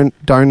your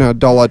donor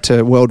dollar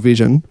to World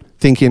Vision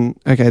thinking,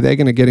 okay, they're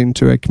going to get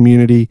into a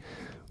community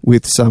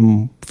with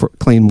some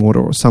clean water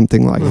or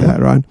something like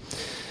that, right?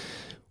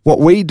 What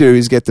we do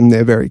is get them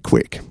there very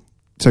quick.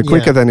 So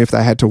quicker than if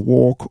they had to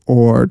walk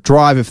or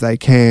drive if they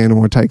can,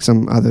 or take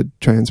some other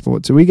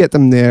transport. So we get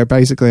them there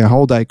basically a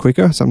whole day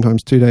quicker,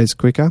 sometimes 2 days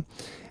quicker,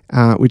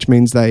 which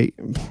means they,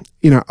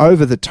 you know,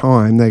 over the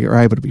time they are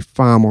able to be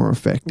far more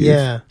effective.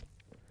 Yeah.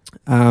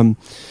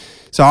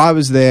 So I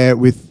was there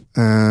with,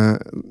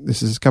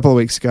 this is a couple of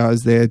weeks ago, I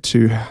was there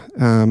to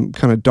kind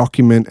of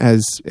document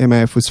as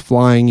MAF was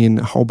flying in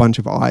a whole bunch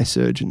of eye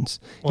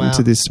surgeons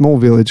into this small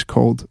village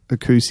called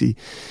Akusi.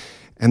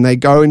 And they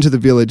go into the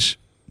village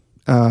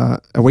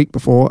a week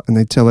before, and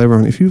they tell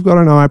everyone, if you've got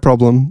an eye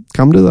problem,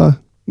 come to the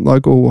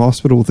local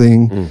hospital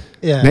thing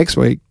next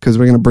week, because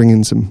we're going to bring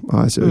in some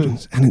eye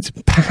surgeons. And it's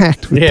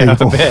packed with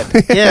people. I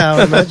bet. I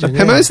would imagine.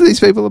 And most of these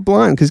people are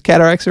blind, because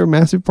cataracts are a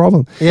massive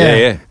problem.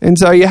 Yeah. And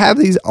so you have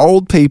these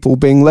old people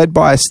being led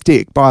by a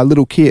stick by a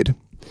little kid.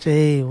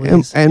 Gee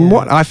whiz. And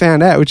what I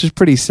found out, which is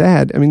pretty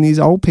sad, I mean, these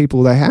old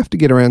people, they have to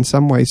get around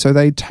some way. So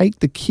they take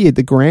the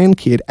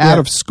grandkid out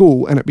of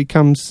school, and it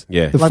becomes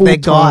the like their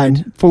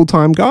guide.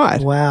 Full-time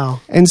guide.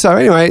 Wow. And so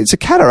anyway, it's a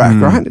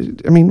cataract,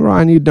 right? I mean,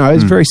 Ryan, you'd know,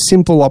 it's a very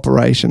simple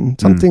operation.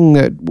 Something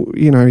that,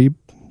 you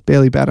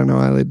barely bat an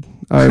eyelid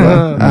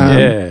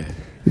over.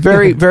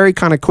 Very, very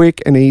kind of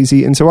quick and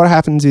easy. And so what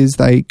happens is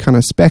they kind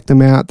of spec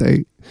them out.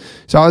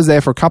 So I was there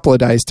for a couple of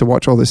days to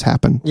watch all this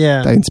happen.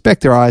 Yeah. They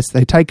inspect their eyes.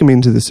 They take them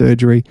into the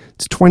surgery.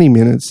 It's 20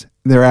 minutes.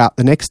 They're out.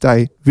 The next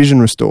day,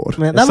 vision restored.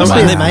 Man, that must be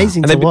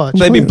amazing to watch.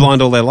 They've been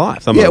blind all their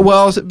life. Yeah,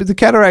 well, but the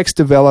cataracts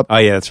develop. Oh,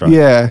 yeah, that's right.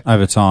 Yeah.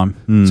 Over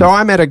time. So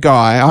I met a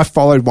guy. I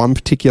followed one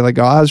particular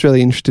guy. I was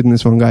really interested in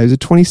this one guy. He was a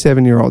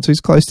 27-year-old, so he's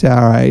close to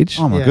our age.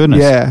 Oh, my goodness.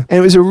 Yeah. And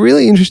it was a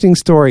really interesting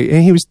story.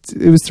 And it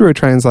was through a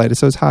translator,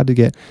 so it's hard to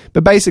get.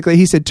 But basically,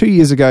 he said 2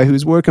 years ago, he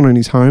was working on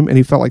his home, and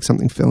he felt like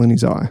something fell in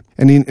his eye.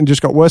 And it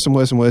just got worse and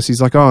worse and worse. He's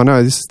like, oh,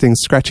 no, this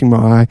thing's scratching my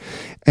eye.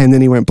 And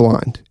then he went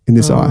blind in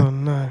this eye.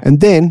 No.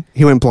 And then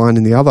he went blind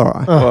in the other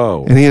eye.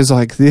 Whoa. And he was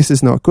like, this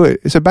is not good.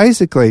 So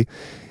basically,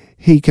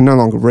 he can no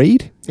longer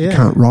read. Yeah. He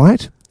can't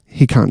write.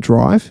 He can't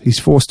drive. He's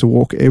forced to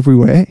walk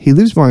everywhere. He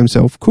lives by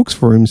himself, cooks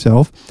for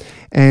himself.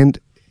 And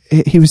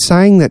he was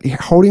saying that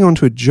holding on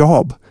to a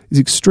job is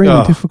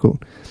extremely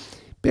difficult.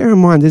 Bear in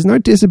mind, there's no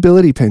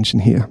disability pension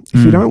here.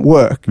 If you don't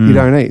work, you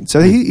don't eat. So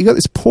you got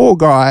this poor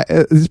guy,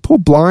 this poor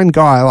blind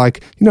guy,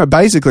 like,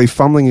 basically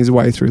fumbling his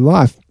way through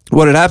life.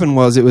 What had happened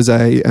was it was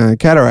a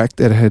cataract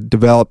that had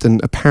developed,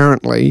 and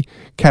apparently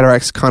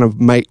cataracts kind of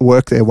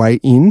work their way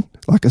in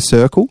like a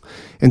circle.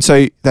 And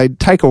so they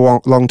take a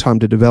long time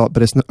to develop,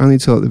 but it's not only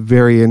till at the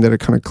very end that it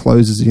kind of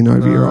closes in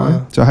over your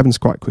eye. So it happens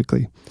quite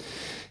quickly.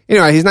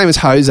 Anyway, his name is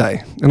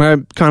Jose, and I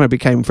kind of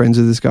became friends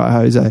with this guy,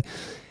 Jose.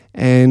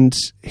 And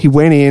he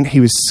went in, he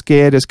was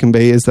scared as can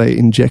be as they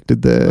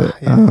injected the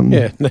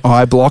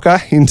eye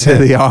blocker into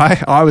the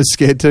eye. I was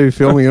scared too,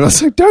 filming it. I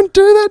was like, don't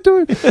do that to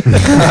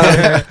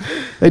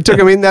him. They took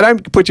him in, they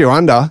don't put you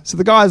under. So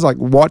the guy's like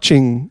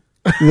watching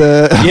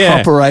the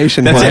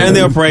operation. That's the only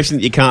operation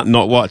that you can't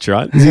not watch,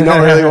 right? Is he not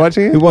really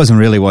watching it? He wasn't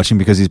really watching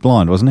because he's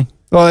blind, wasn't he?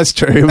 Well, that's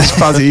true. It was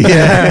fuzzy.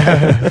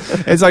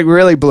 It's like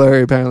really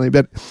blurry apparently.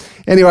 But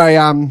anyway,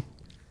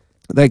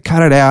 they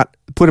cut it out,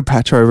 put a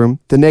patch over him.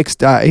 The next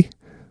day,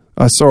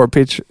 I saw a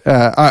picture.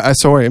 I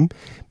saw him.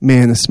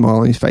 Man, the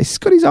smile on his face. He's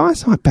got his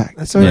eyesight back.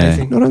 That's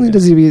amazing. Not only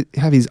does he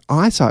have his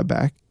eyesight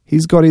back,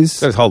 he's got his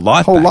whole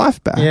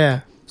life back.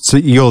 Yeah. So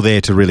you're there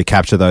to really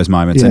capture those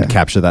moments and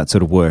capture that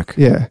sort of work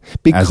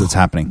as it's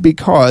happening.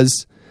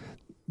 Because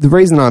the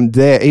reason I'm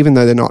there, even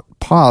though they're not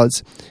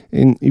pilots,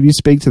 and if you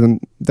speak to them,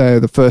 they're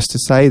the first to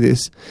say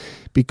this,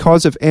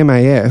 because of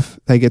MAF,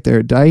 they get there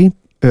a day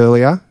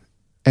earlier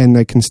and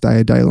they can stay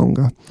a day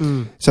longer.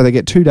 So they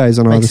get 2 days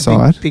on either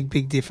side.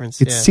 Big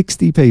difference. It's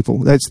 60 people.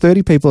 That's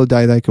 30 people a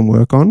day they can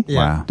work on.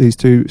 Wow. These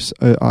two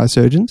eye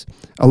surgeons,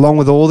 along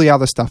with all the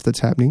other stuff that's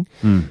happening.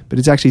 But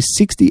it's actually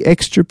 60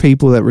 extra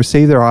people that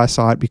receive their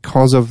eyesight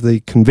because of the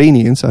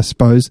convenience, I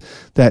suppose,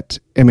 that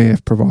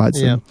MAF provides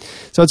them.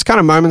 So it's kind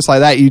of moments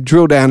like that. You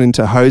drill down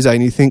into Jose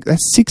and you think,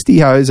 that's 60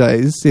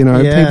 Joses,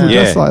 people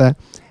just like that.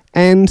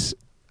 And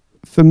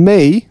for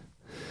me,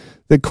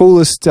 the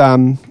coolest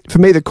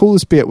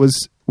bit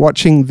was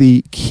watching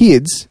the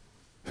kids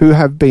who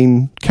have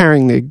been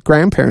carrying their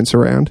grandparents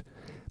around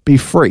be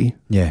free.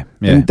 Yeah.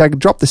 And they can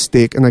drop the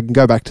stick and they can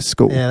go back to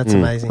school. Yeah, that's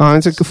amazing.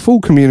 It's a full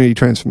community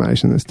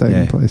transformation that's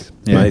taking place.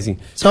 Yeah. Amazing.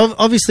 So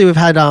obviously we've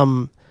had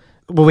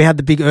we had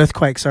the big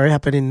earthquake,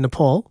 happen in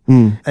Nepal,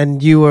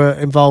 and you were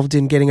involved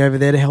in getting over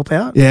there to help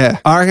out. Yeah,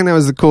 I reckon that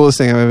was the coolest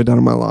thing I've ever done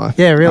in my life.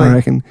 Yeah, really. I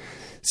reckon.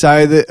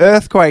 So the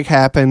earthquake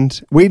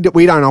happened. We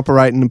don't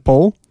operate in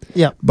Nepal.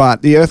 Yeah.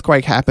 But the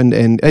earthquake happened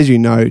and, as you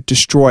know,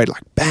 destroyed,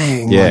 like,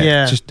 bang.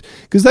 Just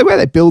because the way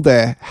they build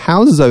their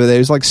houses over there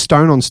is like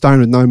stone on stone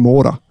with no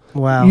mortar.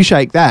 Wow. You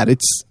shake that,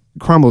 it's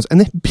crumbles. And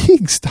they're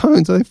big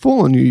stones. So they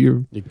fall on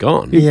you. You're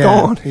gone. You're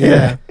gone.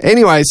 Yeah.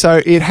 Anyway,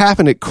 so it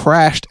happened. It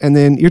crashed. And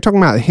then you're talking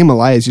about the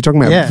Himalayas. You're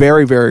talking about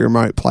very, very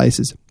remote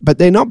places. But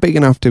they're not big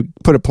enough to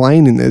put a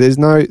plane in there. There's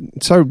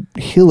it's so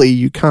hilly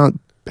you can't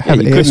have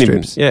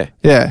airstrips.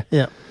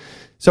 Yeah.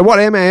 So what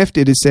MAF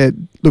did is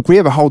said, look, we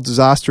have a whole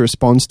disaster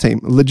response team,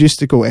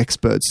 logistical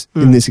experts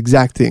in this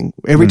exact thing.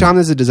 Every time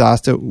there's a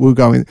disaster, we'll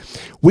go in.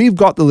 We've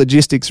got the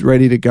logistics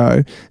ready to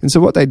go. And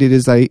so what they did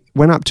is they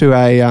went up to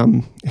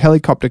a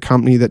helicopter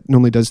company that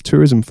normally does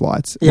tourism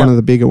flights, one of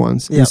the bigger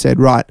ones, and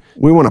said, right,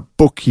 we want to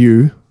book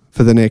you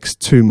for the next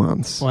 2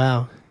 months.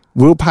 Wow.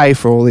 We'll pay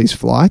for all these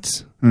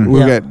flights.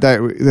 We'll get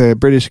the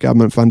British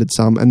government funded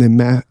some, and then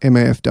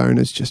MAF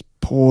donors just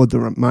poured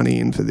the money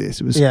in for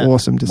this. It was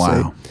awesome to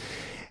see.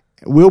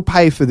 We'll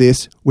pay for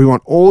this. We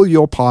want all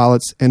your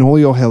pilots and all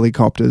your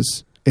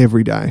helicopters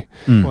every day.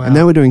 Wow. And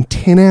they were doing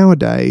 10-hour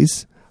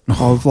days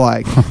of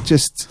like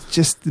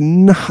just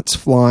nuts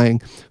flying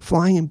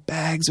in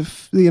bags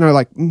of,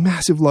 like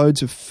massive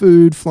loads of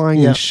food, flying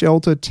in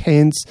shelter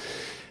tents.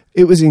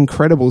 It was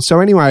incredible.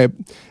 So anyway,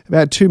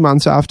 about 2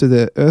 months after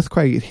the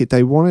earthquake hit,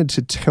 they wanted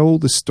to tell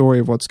the story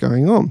of what's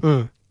going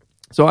on.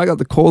 So I got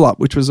the call up,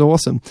 which was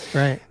awesome.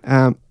 Right.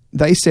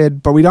 They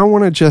said, but we don't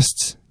want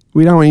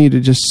you to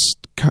just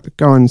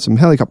go on some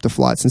helicopter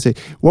flights and see.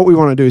 What we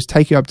want to do is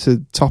take you up to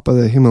the top of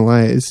the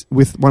Himalayas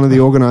with one of the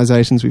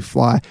organizations we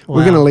fly. Wow.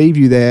 We're going to leave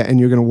you there and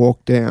you're going to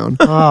walk down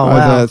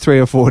over 3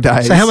 or 4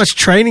 days. So how much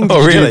training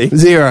did you do?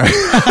 0.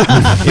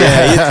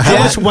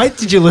 How much weight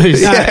did you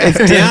lose?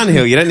 It's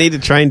downhill. You don't need to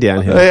train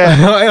downhill.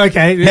 Yeah.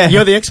 Okay,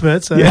 you're the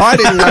expert. So. I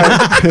didn't know.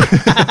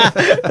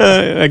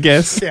 I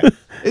guess. Yeah.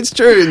 It's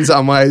true in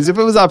some ways. If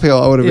it was uphill,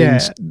 I would have been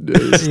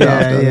stuffed.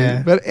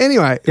 Yeah. But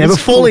anyway. Yeah, but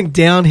falling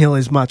downhill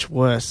is much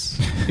worse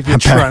if you're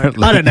trying.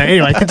 I don't know.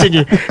 Anyway,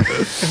 continue.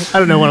 I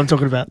don't know what I'm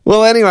talking about.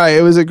 Well, anyway,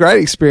 it was a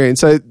great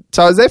experience. So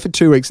I was there for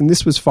 2 weeks, and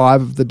this was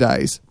 5 of the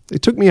days.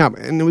 It took me up,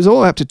 and it was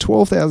all up to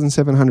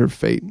 12,700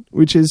 feet,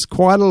 which is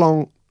quite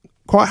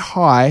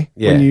high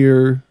when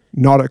you're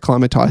not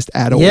acclimatized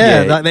at all.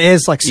 Yeah, the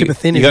air's like super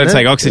thin. You got to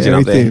take oxygen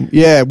up there.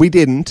 Yeah, we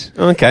didn't.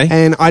 Okay.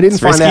 And I didn't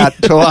find out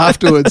till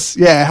afterwards,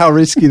 how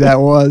risky that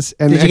was.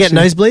 And did you get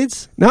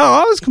nosebleeds? No,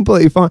 I was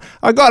completely fine.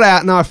 I got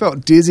out and I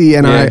felt dizzy,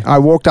 and I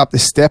walked up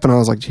this step and I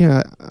was like,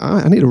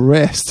 I need a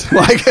rest.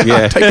 Like,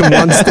 I've taken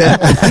one step.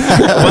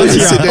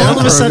 All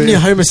of a sudden you're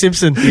Homer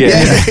Simpson.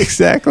 Yeah,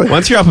 exactly.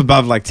 Once you're up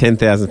above like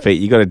 10,000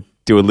 feet, you got to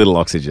do a little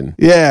oxygen.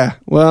 Yeah,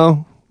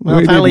 well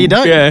apparently you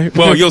don't. Yeah,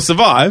 well, you'll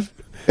survive.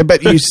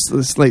 But you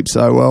sleep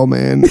so well,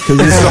 man. Because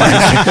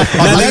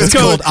that's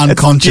called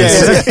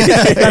unconscious.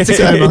 That's a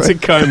coma. It's a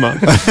coma.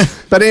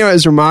 But anyway, it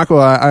was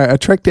remarkable. I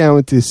trekked down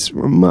with this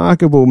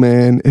remarkable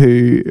man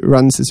who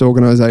runs this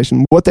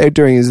organisation. What they're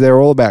doing is they're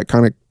all about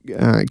kind of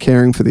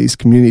caring for these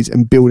communities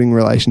and building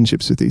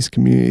relationships with these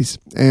communities.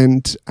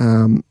 And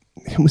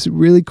it was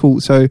really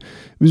cool. So it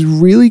was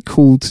really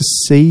cool to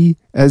see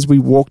as we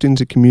walked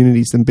into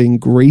communities them being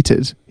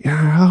greeted.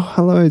 Oh,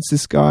 hello, it's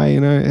this guy,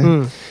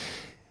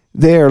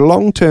 Their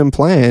long-term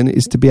plan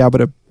is to be able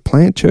to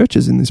plant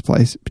churches in this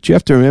place. But you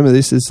have to remember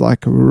this is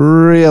like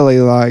really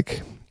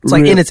like... It's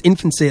like in its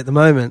infancy at the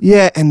moment.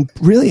 Yeah, and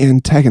really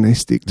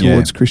antagonistic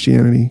towards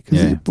Christianity.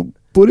 Because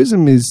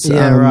Buddhism is...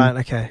 right,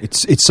 okay.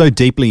 It's so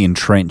deeply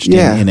entrenched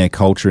in their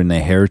culture and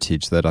their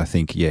heritage that I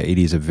think, it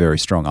is a very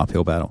strong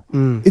uphill battle.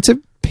 It's a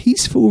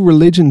peaceful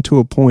religion to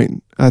a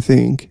point, I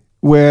think,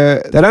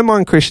 where they don't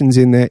mind Christians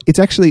in there. It's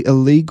actually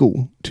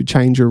illegal to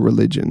change your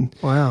religion.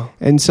 Wow.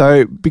 And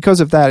so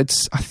because of that,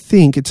 I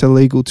think it's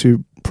illegal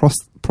to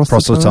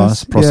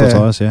proselytize.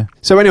 Proselytize.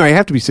 So anyway, you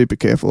have to be super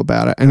careful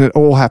about it. And it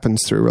all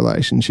happens through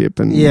relationship.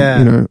 And,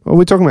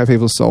 we're talking about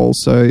people's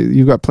souls. So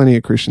you've got plenty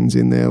of Christians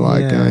in there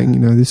going,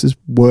 this is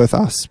worth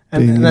us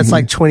being and that's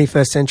like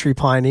 21st century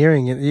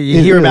pioneering.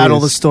 You hear about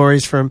all the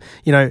stories from,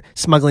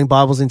 smuggling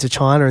Bibles into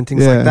China and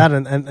things like that.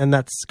 And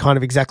that's kind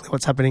of exactly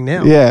what's happening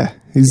now. Yeah,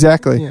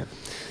 exactly. Yeah.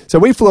 So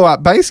we flew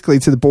up basically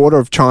to the border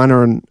of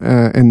China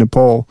and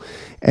Nepal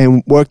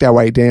and worked our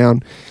way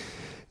down.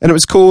 And it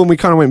was cool, and we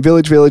kind of went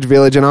village,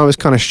 and I was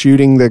kind of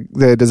shooting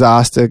the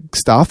disaster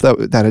stuff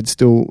that had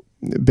still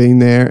been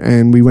there,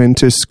 and we went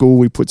to school,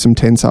 we put some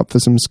tents up for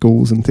some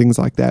schools and things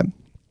like that.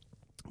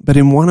 But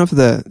in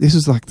this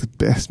was like the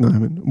best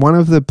moment, one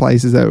of the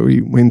places that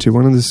we went to,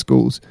 one of the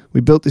schools, we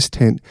built this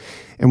tent,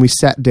 and we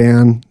sat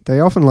down.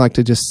 They often like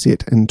to just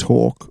sit and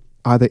talk,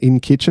 either in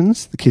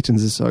kitchens. The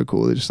kitchens are so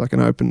cool, they're just like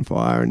an open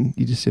fire, and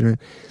you just sit around.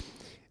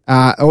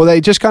 Or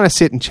they just kind of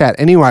sit and chat.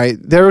 Anyway,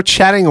 they're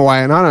chatting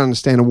away, and I don't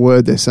understand a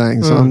word they're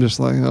saying. So I'm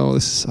just like, oh,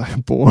 this is so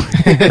boring.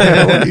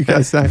 What are you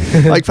guys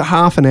saying? Like for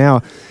half an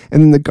hour.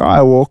 And then the guy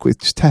I walk with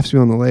just taps me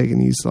on the leg,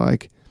 and he's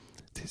like,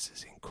 this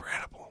is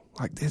incredible.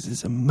 Like, this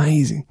is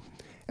amazing.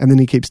 And then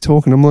he keeps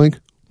talking. I'm like,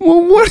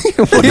 well, what are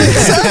you saying?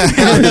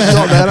 It's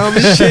not that. I'm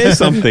share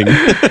something.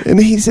 And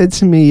he said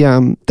to me,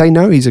 they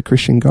know he's a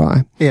Christian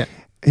guy. Yeah.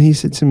 And he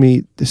said to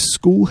me, the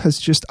school has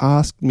just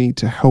asked me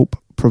to help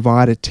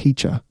provide a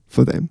teacher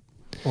for them.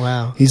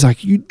 Wow. He's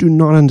like, you do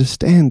not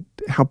understand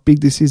how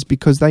big this is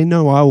because they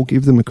know I will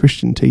give them a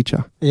Christian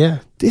teacher.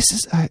 Yeah. This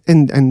is,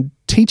 and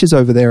teachers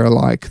over there are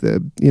like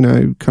the,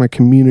 kind of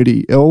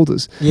community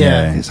elders.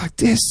 Yeah. It's like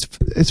this,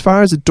 as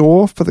far as a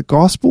door for the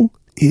gospel,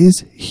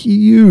 is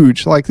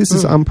huge. Like this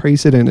is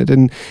unprecedented.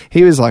 And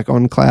he was like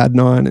on cloud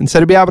 9. And so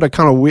to be able to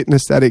kind of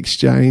witness that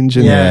exchange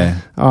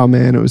and oh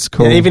man, it was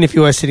cool. Yeah, even if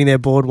you were sitting there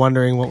bored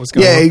wondering what was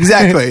going on. Yeah,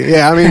 exactly.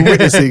 Yeah, I mean,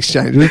 witness the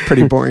exchange. It was a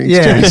pretty boring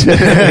exchange.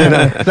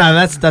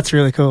 No, that's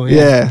really cool.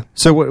 Yeah.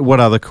 So what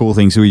other cool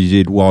things you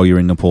did while you were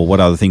in Nepal? What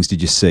other things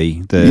did you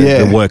see?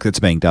 The work that's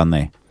being done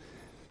there?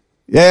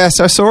 Yeah,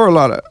 so I saw a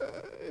lot of...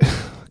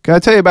 Can I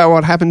tell you about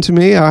what happened to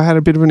me? I had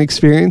a bit of an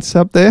experience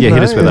up there. Yeah,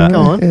 hit us with that. Go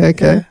on. Yeah,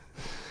 okay. Yeah.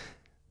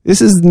 This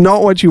is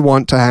not what you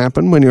want to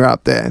happen when you're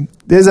up there.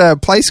 There's a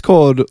place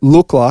called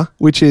Lukla,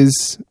 which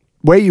is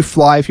where you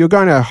fly. If you're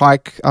going to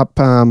hike up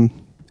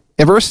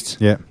Everest,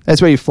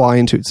 that's where you fly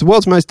into. It's the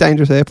world's most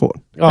dangerous airport.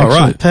 Oh, actually.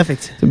 Right.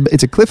 Perfect.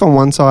 It's a cliff on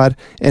one side,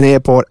 an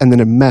airport, and then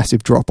a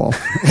massive drop-off.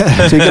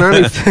 So you can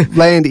only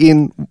land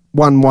in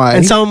one way.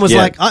 And someone was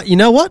like, you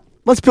know what?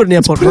 Let's put an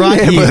airport right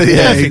here.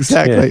 Yeah,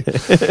 exactly.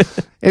 Yeah.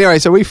 Anyway,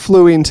 so we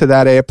flew into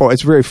that airport.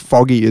 It's very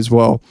foggy as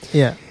well.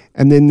 Yeah.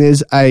 And then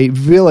there's a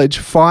village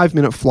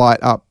 5-minute flight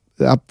up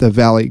the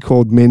valley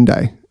called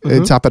Mende.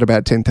 It's up at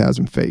about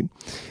 10,000 feet.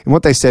 And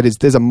what they said is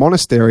there's a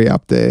monastery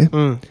up there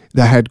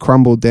that had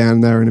crumbled down.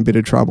 They were in a bit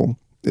of trouble.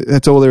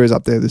 That's all there is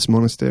up there, this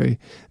monastery.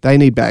 They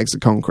need bags of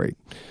concrete.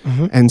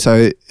 And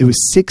so it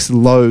was 6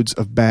 loads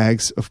of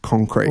bags of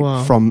concrete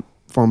from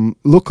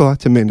Lukla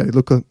to Mende.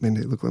 Lukla,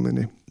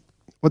 Mende.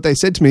 What they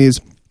said to me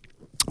is,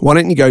 why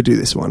don't you go do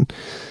this one?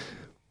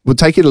 We'll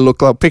take you to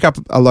Lukla, pick up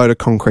a load of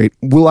concrete.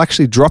 We'll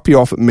actually drop you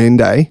off at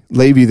Mende,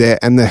 leave you there,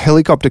 and the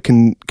helicopter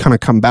can kind of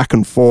come back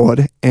and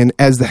forward. And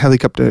as the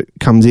helicopter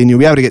comes in, you'll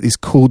be able to get these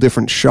cool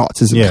different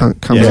shots as it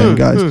comes in and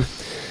goes. And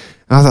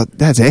I thought,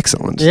 that's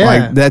excellent. Yeah.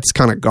 Like, that's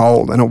kind of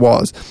gold, and it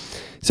was.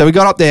 So we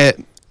got up there,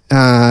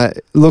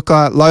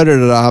 Lukla, loaded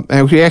it up,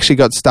 and we actually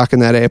got stuck in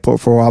that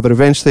airport for a while, but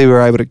eventually we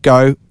were able to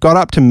go, got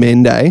up to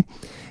Mende,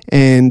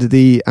 and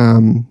the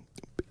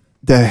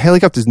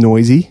helicopter's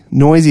noisy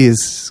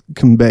as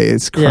can be.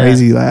 It's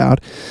crazy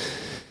loud.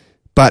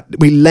 But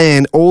we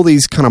land, all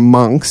these kind of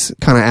monks,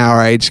 kind of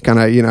our age, kind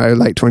of,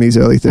 late 20s,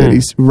 early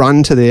 30s,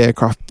 run to the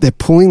aircraft. They're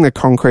pulling the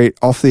concrete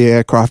off the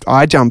aircraft.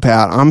 I jump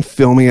out. I'm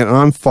filming it, and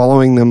I'm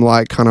following them,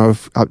 like, kind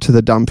of up to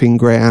the dumping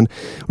ground,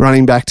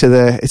 running back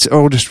to it's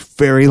all just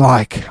very,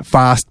 like,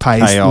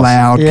 fast-paced,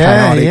 loud,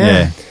 chaotic.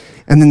 Yeah.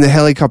 And then the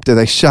helicopter,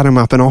 they shut him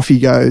up, and off he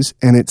goes,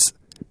 and it's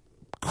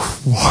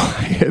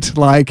quiet,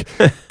 like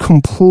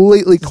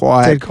completely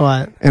quiet. Dead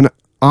quiet. And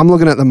I'm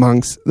looking at the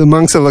monks. The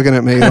monks are looking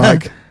at me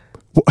like,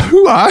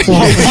 who are you?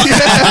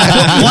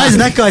 Why is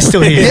that guy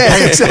still here?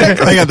 Yeah,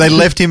 exactly. Hang on, they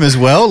left him as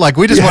well? Like,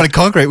 we just wanted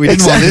concrete. We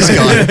didn't want this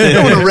guy. You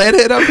don't want a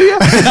redhead up here?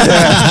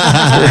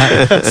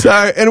 So,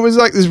 and it was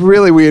like this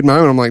really weird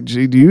moment. I'm like,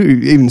 gee, do you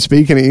even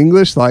speak any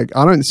English? Like,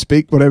 I don't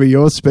speak whatever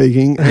you're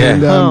speaking.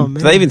 And,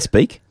 Do they even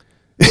speak?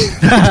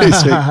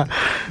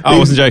 I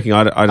wasn't joking.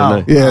 I don't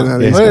know. Yeah, no,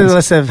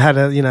 Unless they've had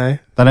a, They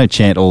don't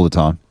chant all the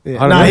time.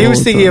 Yeah. No, he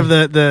was thinking of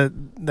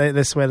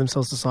they swear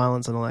themselves to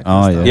silence and all that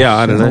kind of stuff. Yeah,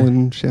 I don't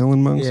know. Shaolin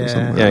monks or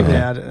something.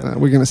 Yeah,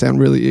 we're going to sound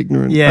really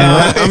ignorant.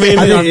 Yeah, I mean,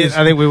 I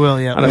think we will.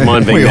 Yeah, I don't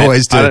mind being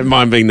always do. I don't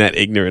mind being that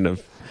ignorant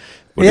of.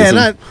 Yeah,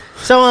 no.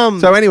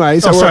 So anyway,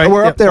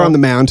 we're up there on the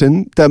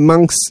mountain. The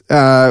monks,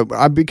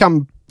 I've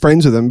become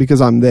friends with them because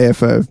I'm there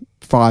for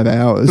 5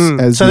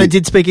 hours. So they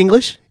did speak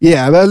English?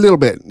 Yeah, a little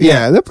bit.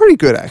 Yeah, they're pretty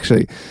good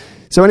actually.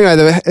 So anyway,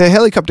 the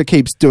helicopter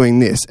keeps doing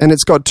this, and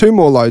it's got 2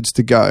 more loads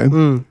to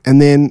go,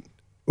 and then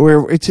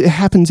it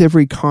happens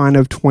every kind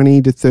of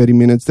 20 to 30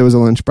 minutes. There was a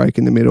lunch break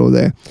in the middle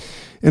there,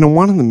 and on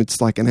one of them it's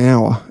like an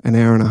hour and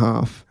a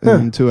half,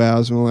 and 2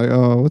 hours, and we're like,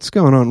 oh, what's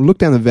going on? Look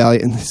down the valley,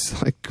 and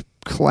this like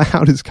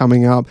cloud is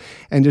coming up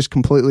and just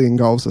completely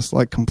engulfs us,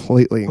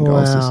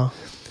 us.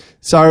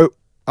 So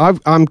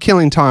I'm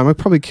killing time. I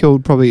probably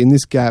killed in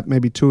this gap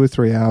maybe 2 or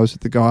 3 hours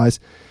with the guys.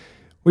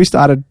 We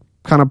started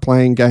kind of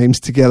playing games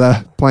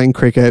together, playing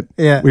cricket.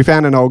 Yeah. We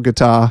found an old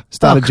guitar,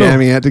 started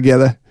jamming out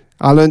together.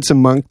 I learned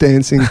some monk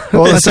dancing,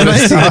 all that sort of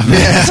stuff.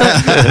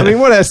 Yeah. I mean,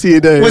 what else do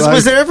you do?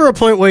 Was there ever a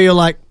point where you're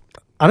like,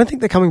 I don't think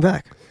they're coming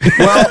back?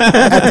 Well,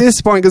 at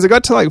this point, because it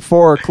got to like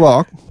 4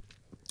 o'clock,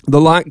 the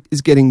light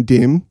is getting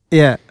dim.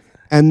 Yeah.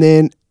 And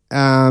then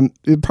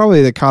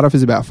probably the cutoff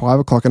is about 5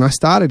 o'clock, and I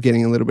started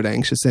getting a little bit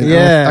anxious. And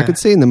I could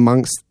see in the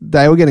monks,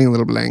 they were getting a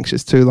little bit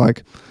anxious too,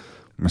 like,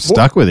 I'm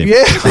stuck with him.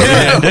 Yeah.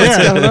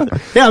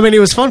 Yeah, I mean, it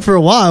was fun for a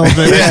while,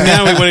 but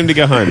now we want him to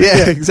go home.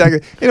 Yeah,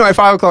 exactly. Anyway,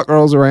 5 o'clock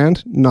rolls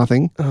around,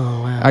 nothing.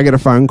 Oh, wow. I get a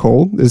phone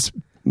call. There's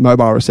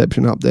mobile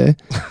reception up there,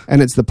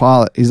 and it's the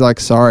pilot. He's like,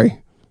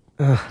 sorry,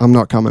 I'm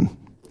not coming.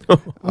 I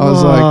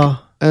was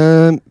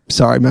like,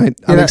 sorry, mate,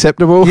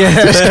 unacceptable. Yeah.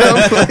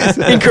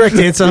 Incorrect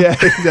answer. Yeah,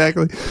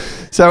 exactly.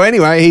 So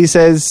anyway, he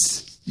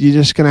says, you're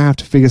just going to have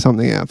to figure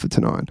something out for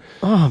tonight.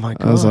 Oh, my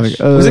gosh. I was like,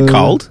 was it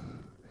cold?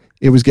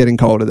 It was getting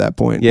cold at that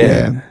point.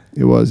 Yeah.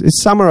 It was.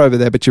 It's summer over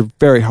there, but you're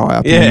very high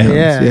up. Yeah. In the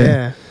mountains.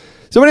 Yeah.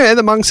 So anyway,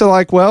 the monks are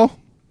like, well,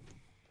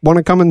 want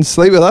to come and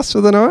sleep with us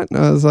for the night? And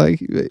I was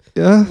like,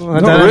 yeah,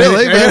 well, not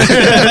really. But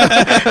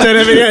don't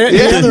have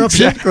any other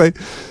option. Exactly.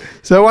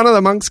 So one of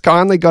the monks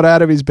kindly got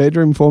out of his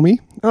bedroom for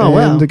me. Oh,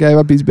 wow. And gave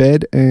up his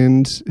bed,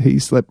 and he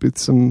slept with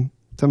some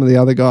of the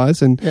other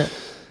guys, and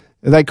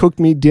they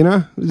cooked me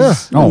dinner. It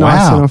was a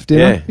nice enough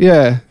dinner.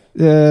 Yeah.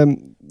 They're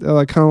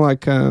like, kind of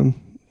like...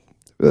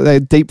 they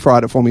deep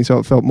fried it for me, so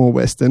it felt more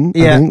Western,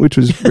 I think, which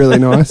was really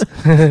nice.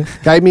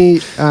 Gave me,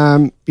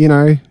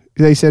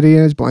 they said he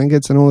has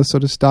blankets and all this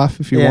sort of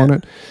stuff if you want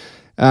it.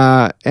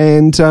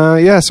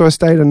 So I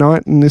stayed a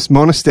night in this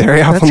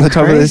monastery up on the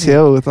top of this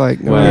hill with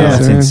like... Wow,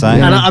 that's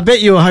insane. And I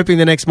bet you were hoping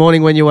the next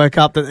morning when you woke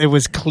up that it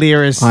was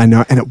clear as... I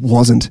know, and it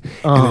wasn't.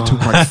 And it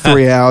took like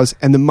 3 hours.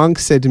 And the monk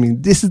said to me,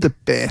 this is the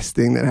best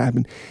thing that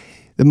happened.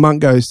 The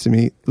monk goes to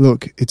me,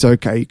 look, it's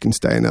okay, you can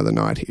stay another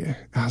night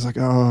here. I was like,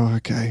 oh,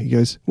 okay. He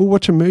goes, well,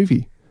 watch a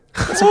movie.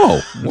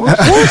 Oh, what?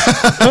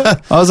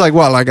 I was like,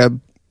 what, like a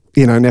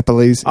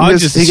Nepalese. I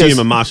just assume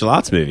a martial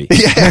arts movie.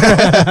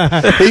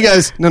 Yeah. He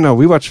goes, no,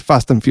 we watch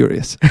Fast and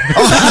Furious. We've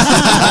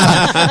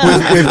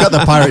got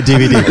the pirate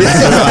DVD.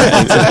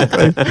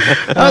 Exactly.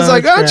 I was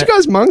like, aren't you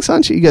guys monks,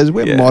 aren't you? He goes,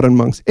 we're modern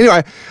monks.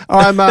 Anyway,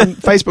 I'm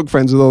Facebook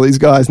friends with all these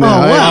guys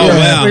now. Oh, wow.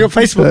 wow. We got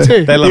Facebook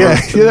too. They love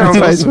they're on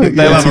Facebook.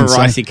 They love a insane.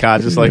 ricey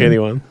card just like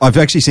anyone. I've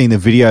actually seen the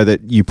video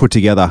that you put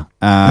together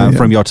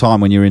from your time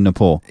when you were in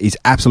Nepal. It's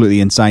absolutely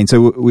insane.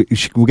 So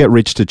we'll get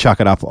Rich to chuck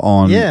it up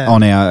on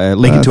our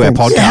link into our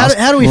podcast.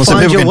 How do we so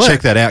find people your can work?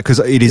 check that out because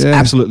it is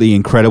absolutely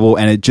incredible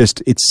and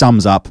it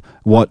sums up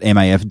what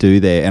MAF do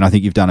there. And I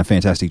think you've done a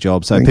fantastic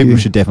job. So people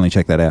should definitely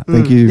check that out.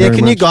 Thank you.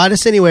 Can you guide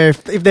us anywhere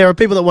if there are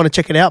people that want to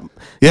check it out?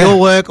 Your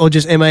work or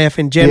just MAF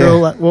in general?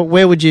 Yeah. Like,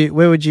 where would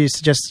you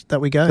suggest that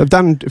we go? I've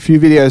done a few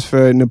videos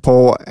for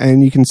Nepal,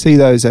 and you can see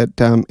those at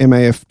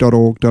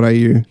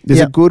maf.org.au. There's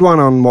a good one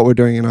on what we're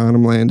doing in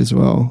Arnhem Land as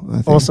well. I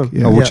think. Awesome.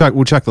 Yeah.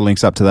 We'll chuck the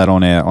links up to that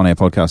on our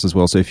podcast as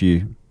well. So if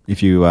you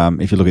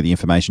look at the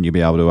information, you'll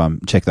be able to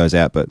check those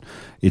out. But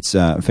it's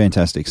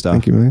fantastic stuff.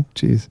 Thank you, man.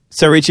 Cheers.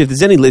 So, Rich, if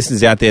there's any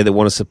listeners out there that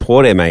want to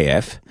support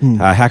MAF,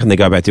 how can they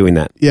go about doing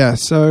that? Yeah,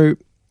 so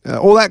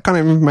all that kind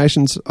of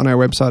information's on our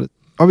website.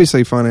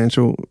 Obviously,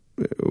 financial.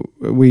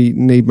 We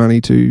need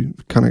money to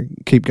kind of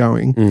keep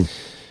going.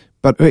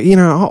 But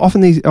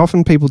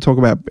often people talk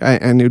about,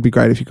 and it would be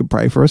great if you could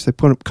pray for us. They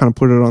put it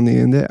on the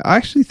end there. I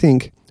actually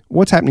think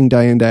what's happening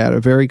day in, day out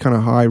are very kind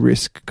of high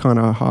risk, kind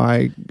of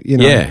high,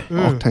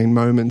 octane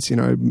moments.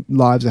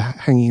 Lives are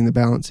hanging in the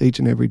balance each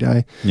and every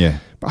day. Yeah.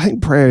 But I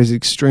think prayer is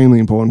extremely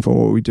important for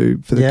what we do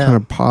for the kind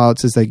of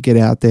pilots as they get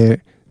out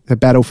there. They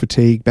battle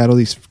fatigue, battle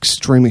these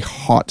extremely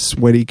hot,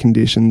 sweaty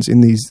conditions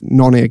in these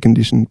non-air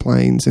conditioned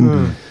planes,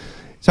 and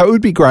so it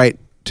would be great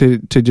to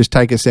just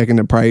take a second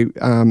to pray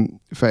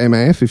for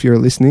MAF if you're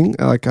listening.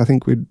 I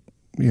think we'd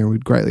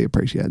greatly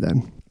appreciate that.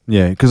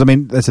 Yeah, because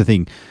that's the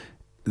thing.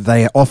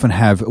 They often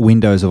have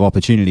windows of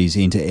opportunities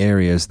into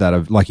areas that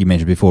are, like you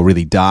mentioned before,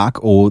 really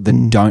dark or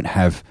that don't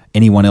have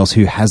anyone else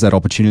who has that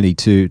opportunity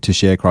to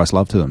share Christ's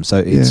love to them. So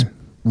it's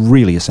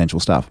really essential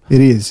stuff. It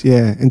is,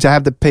 yeah. And to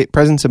have the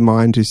presence of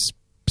mind to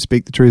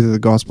speak the truth of the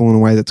gospel in a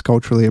way that's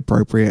culturally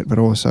appropriate but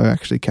also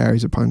actually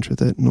carries a punch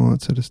with it and all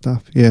that sort of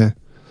stuff. Yeah.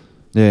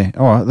 Yeah.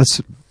 All right.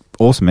 That's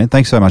awesome, man.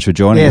 Thanks so much for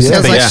joining us.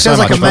 Sounds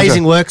like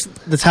amazing work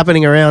that's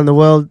happening around the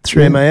world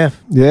through MAF.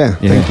 Yeah.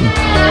 Thank you.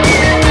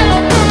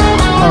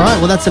 All right,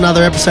 well, that's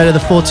another episode of the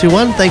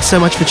 421. Thanks so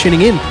much for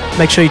tuning in.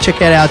 Make sure you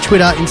check out our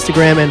Twitter,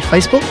 Instagram, and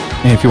Facebook.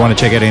 And if you want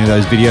to check out any of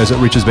those videos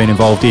that Rich has been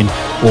involved in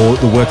or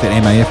the work that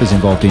MAF is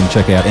involved in,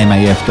 check out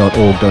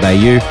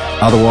maf.org.au.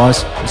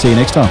 Otherwise, see you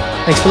next time.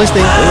 Thanks for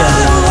listening.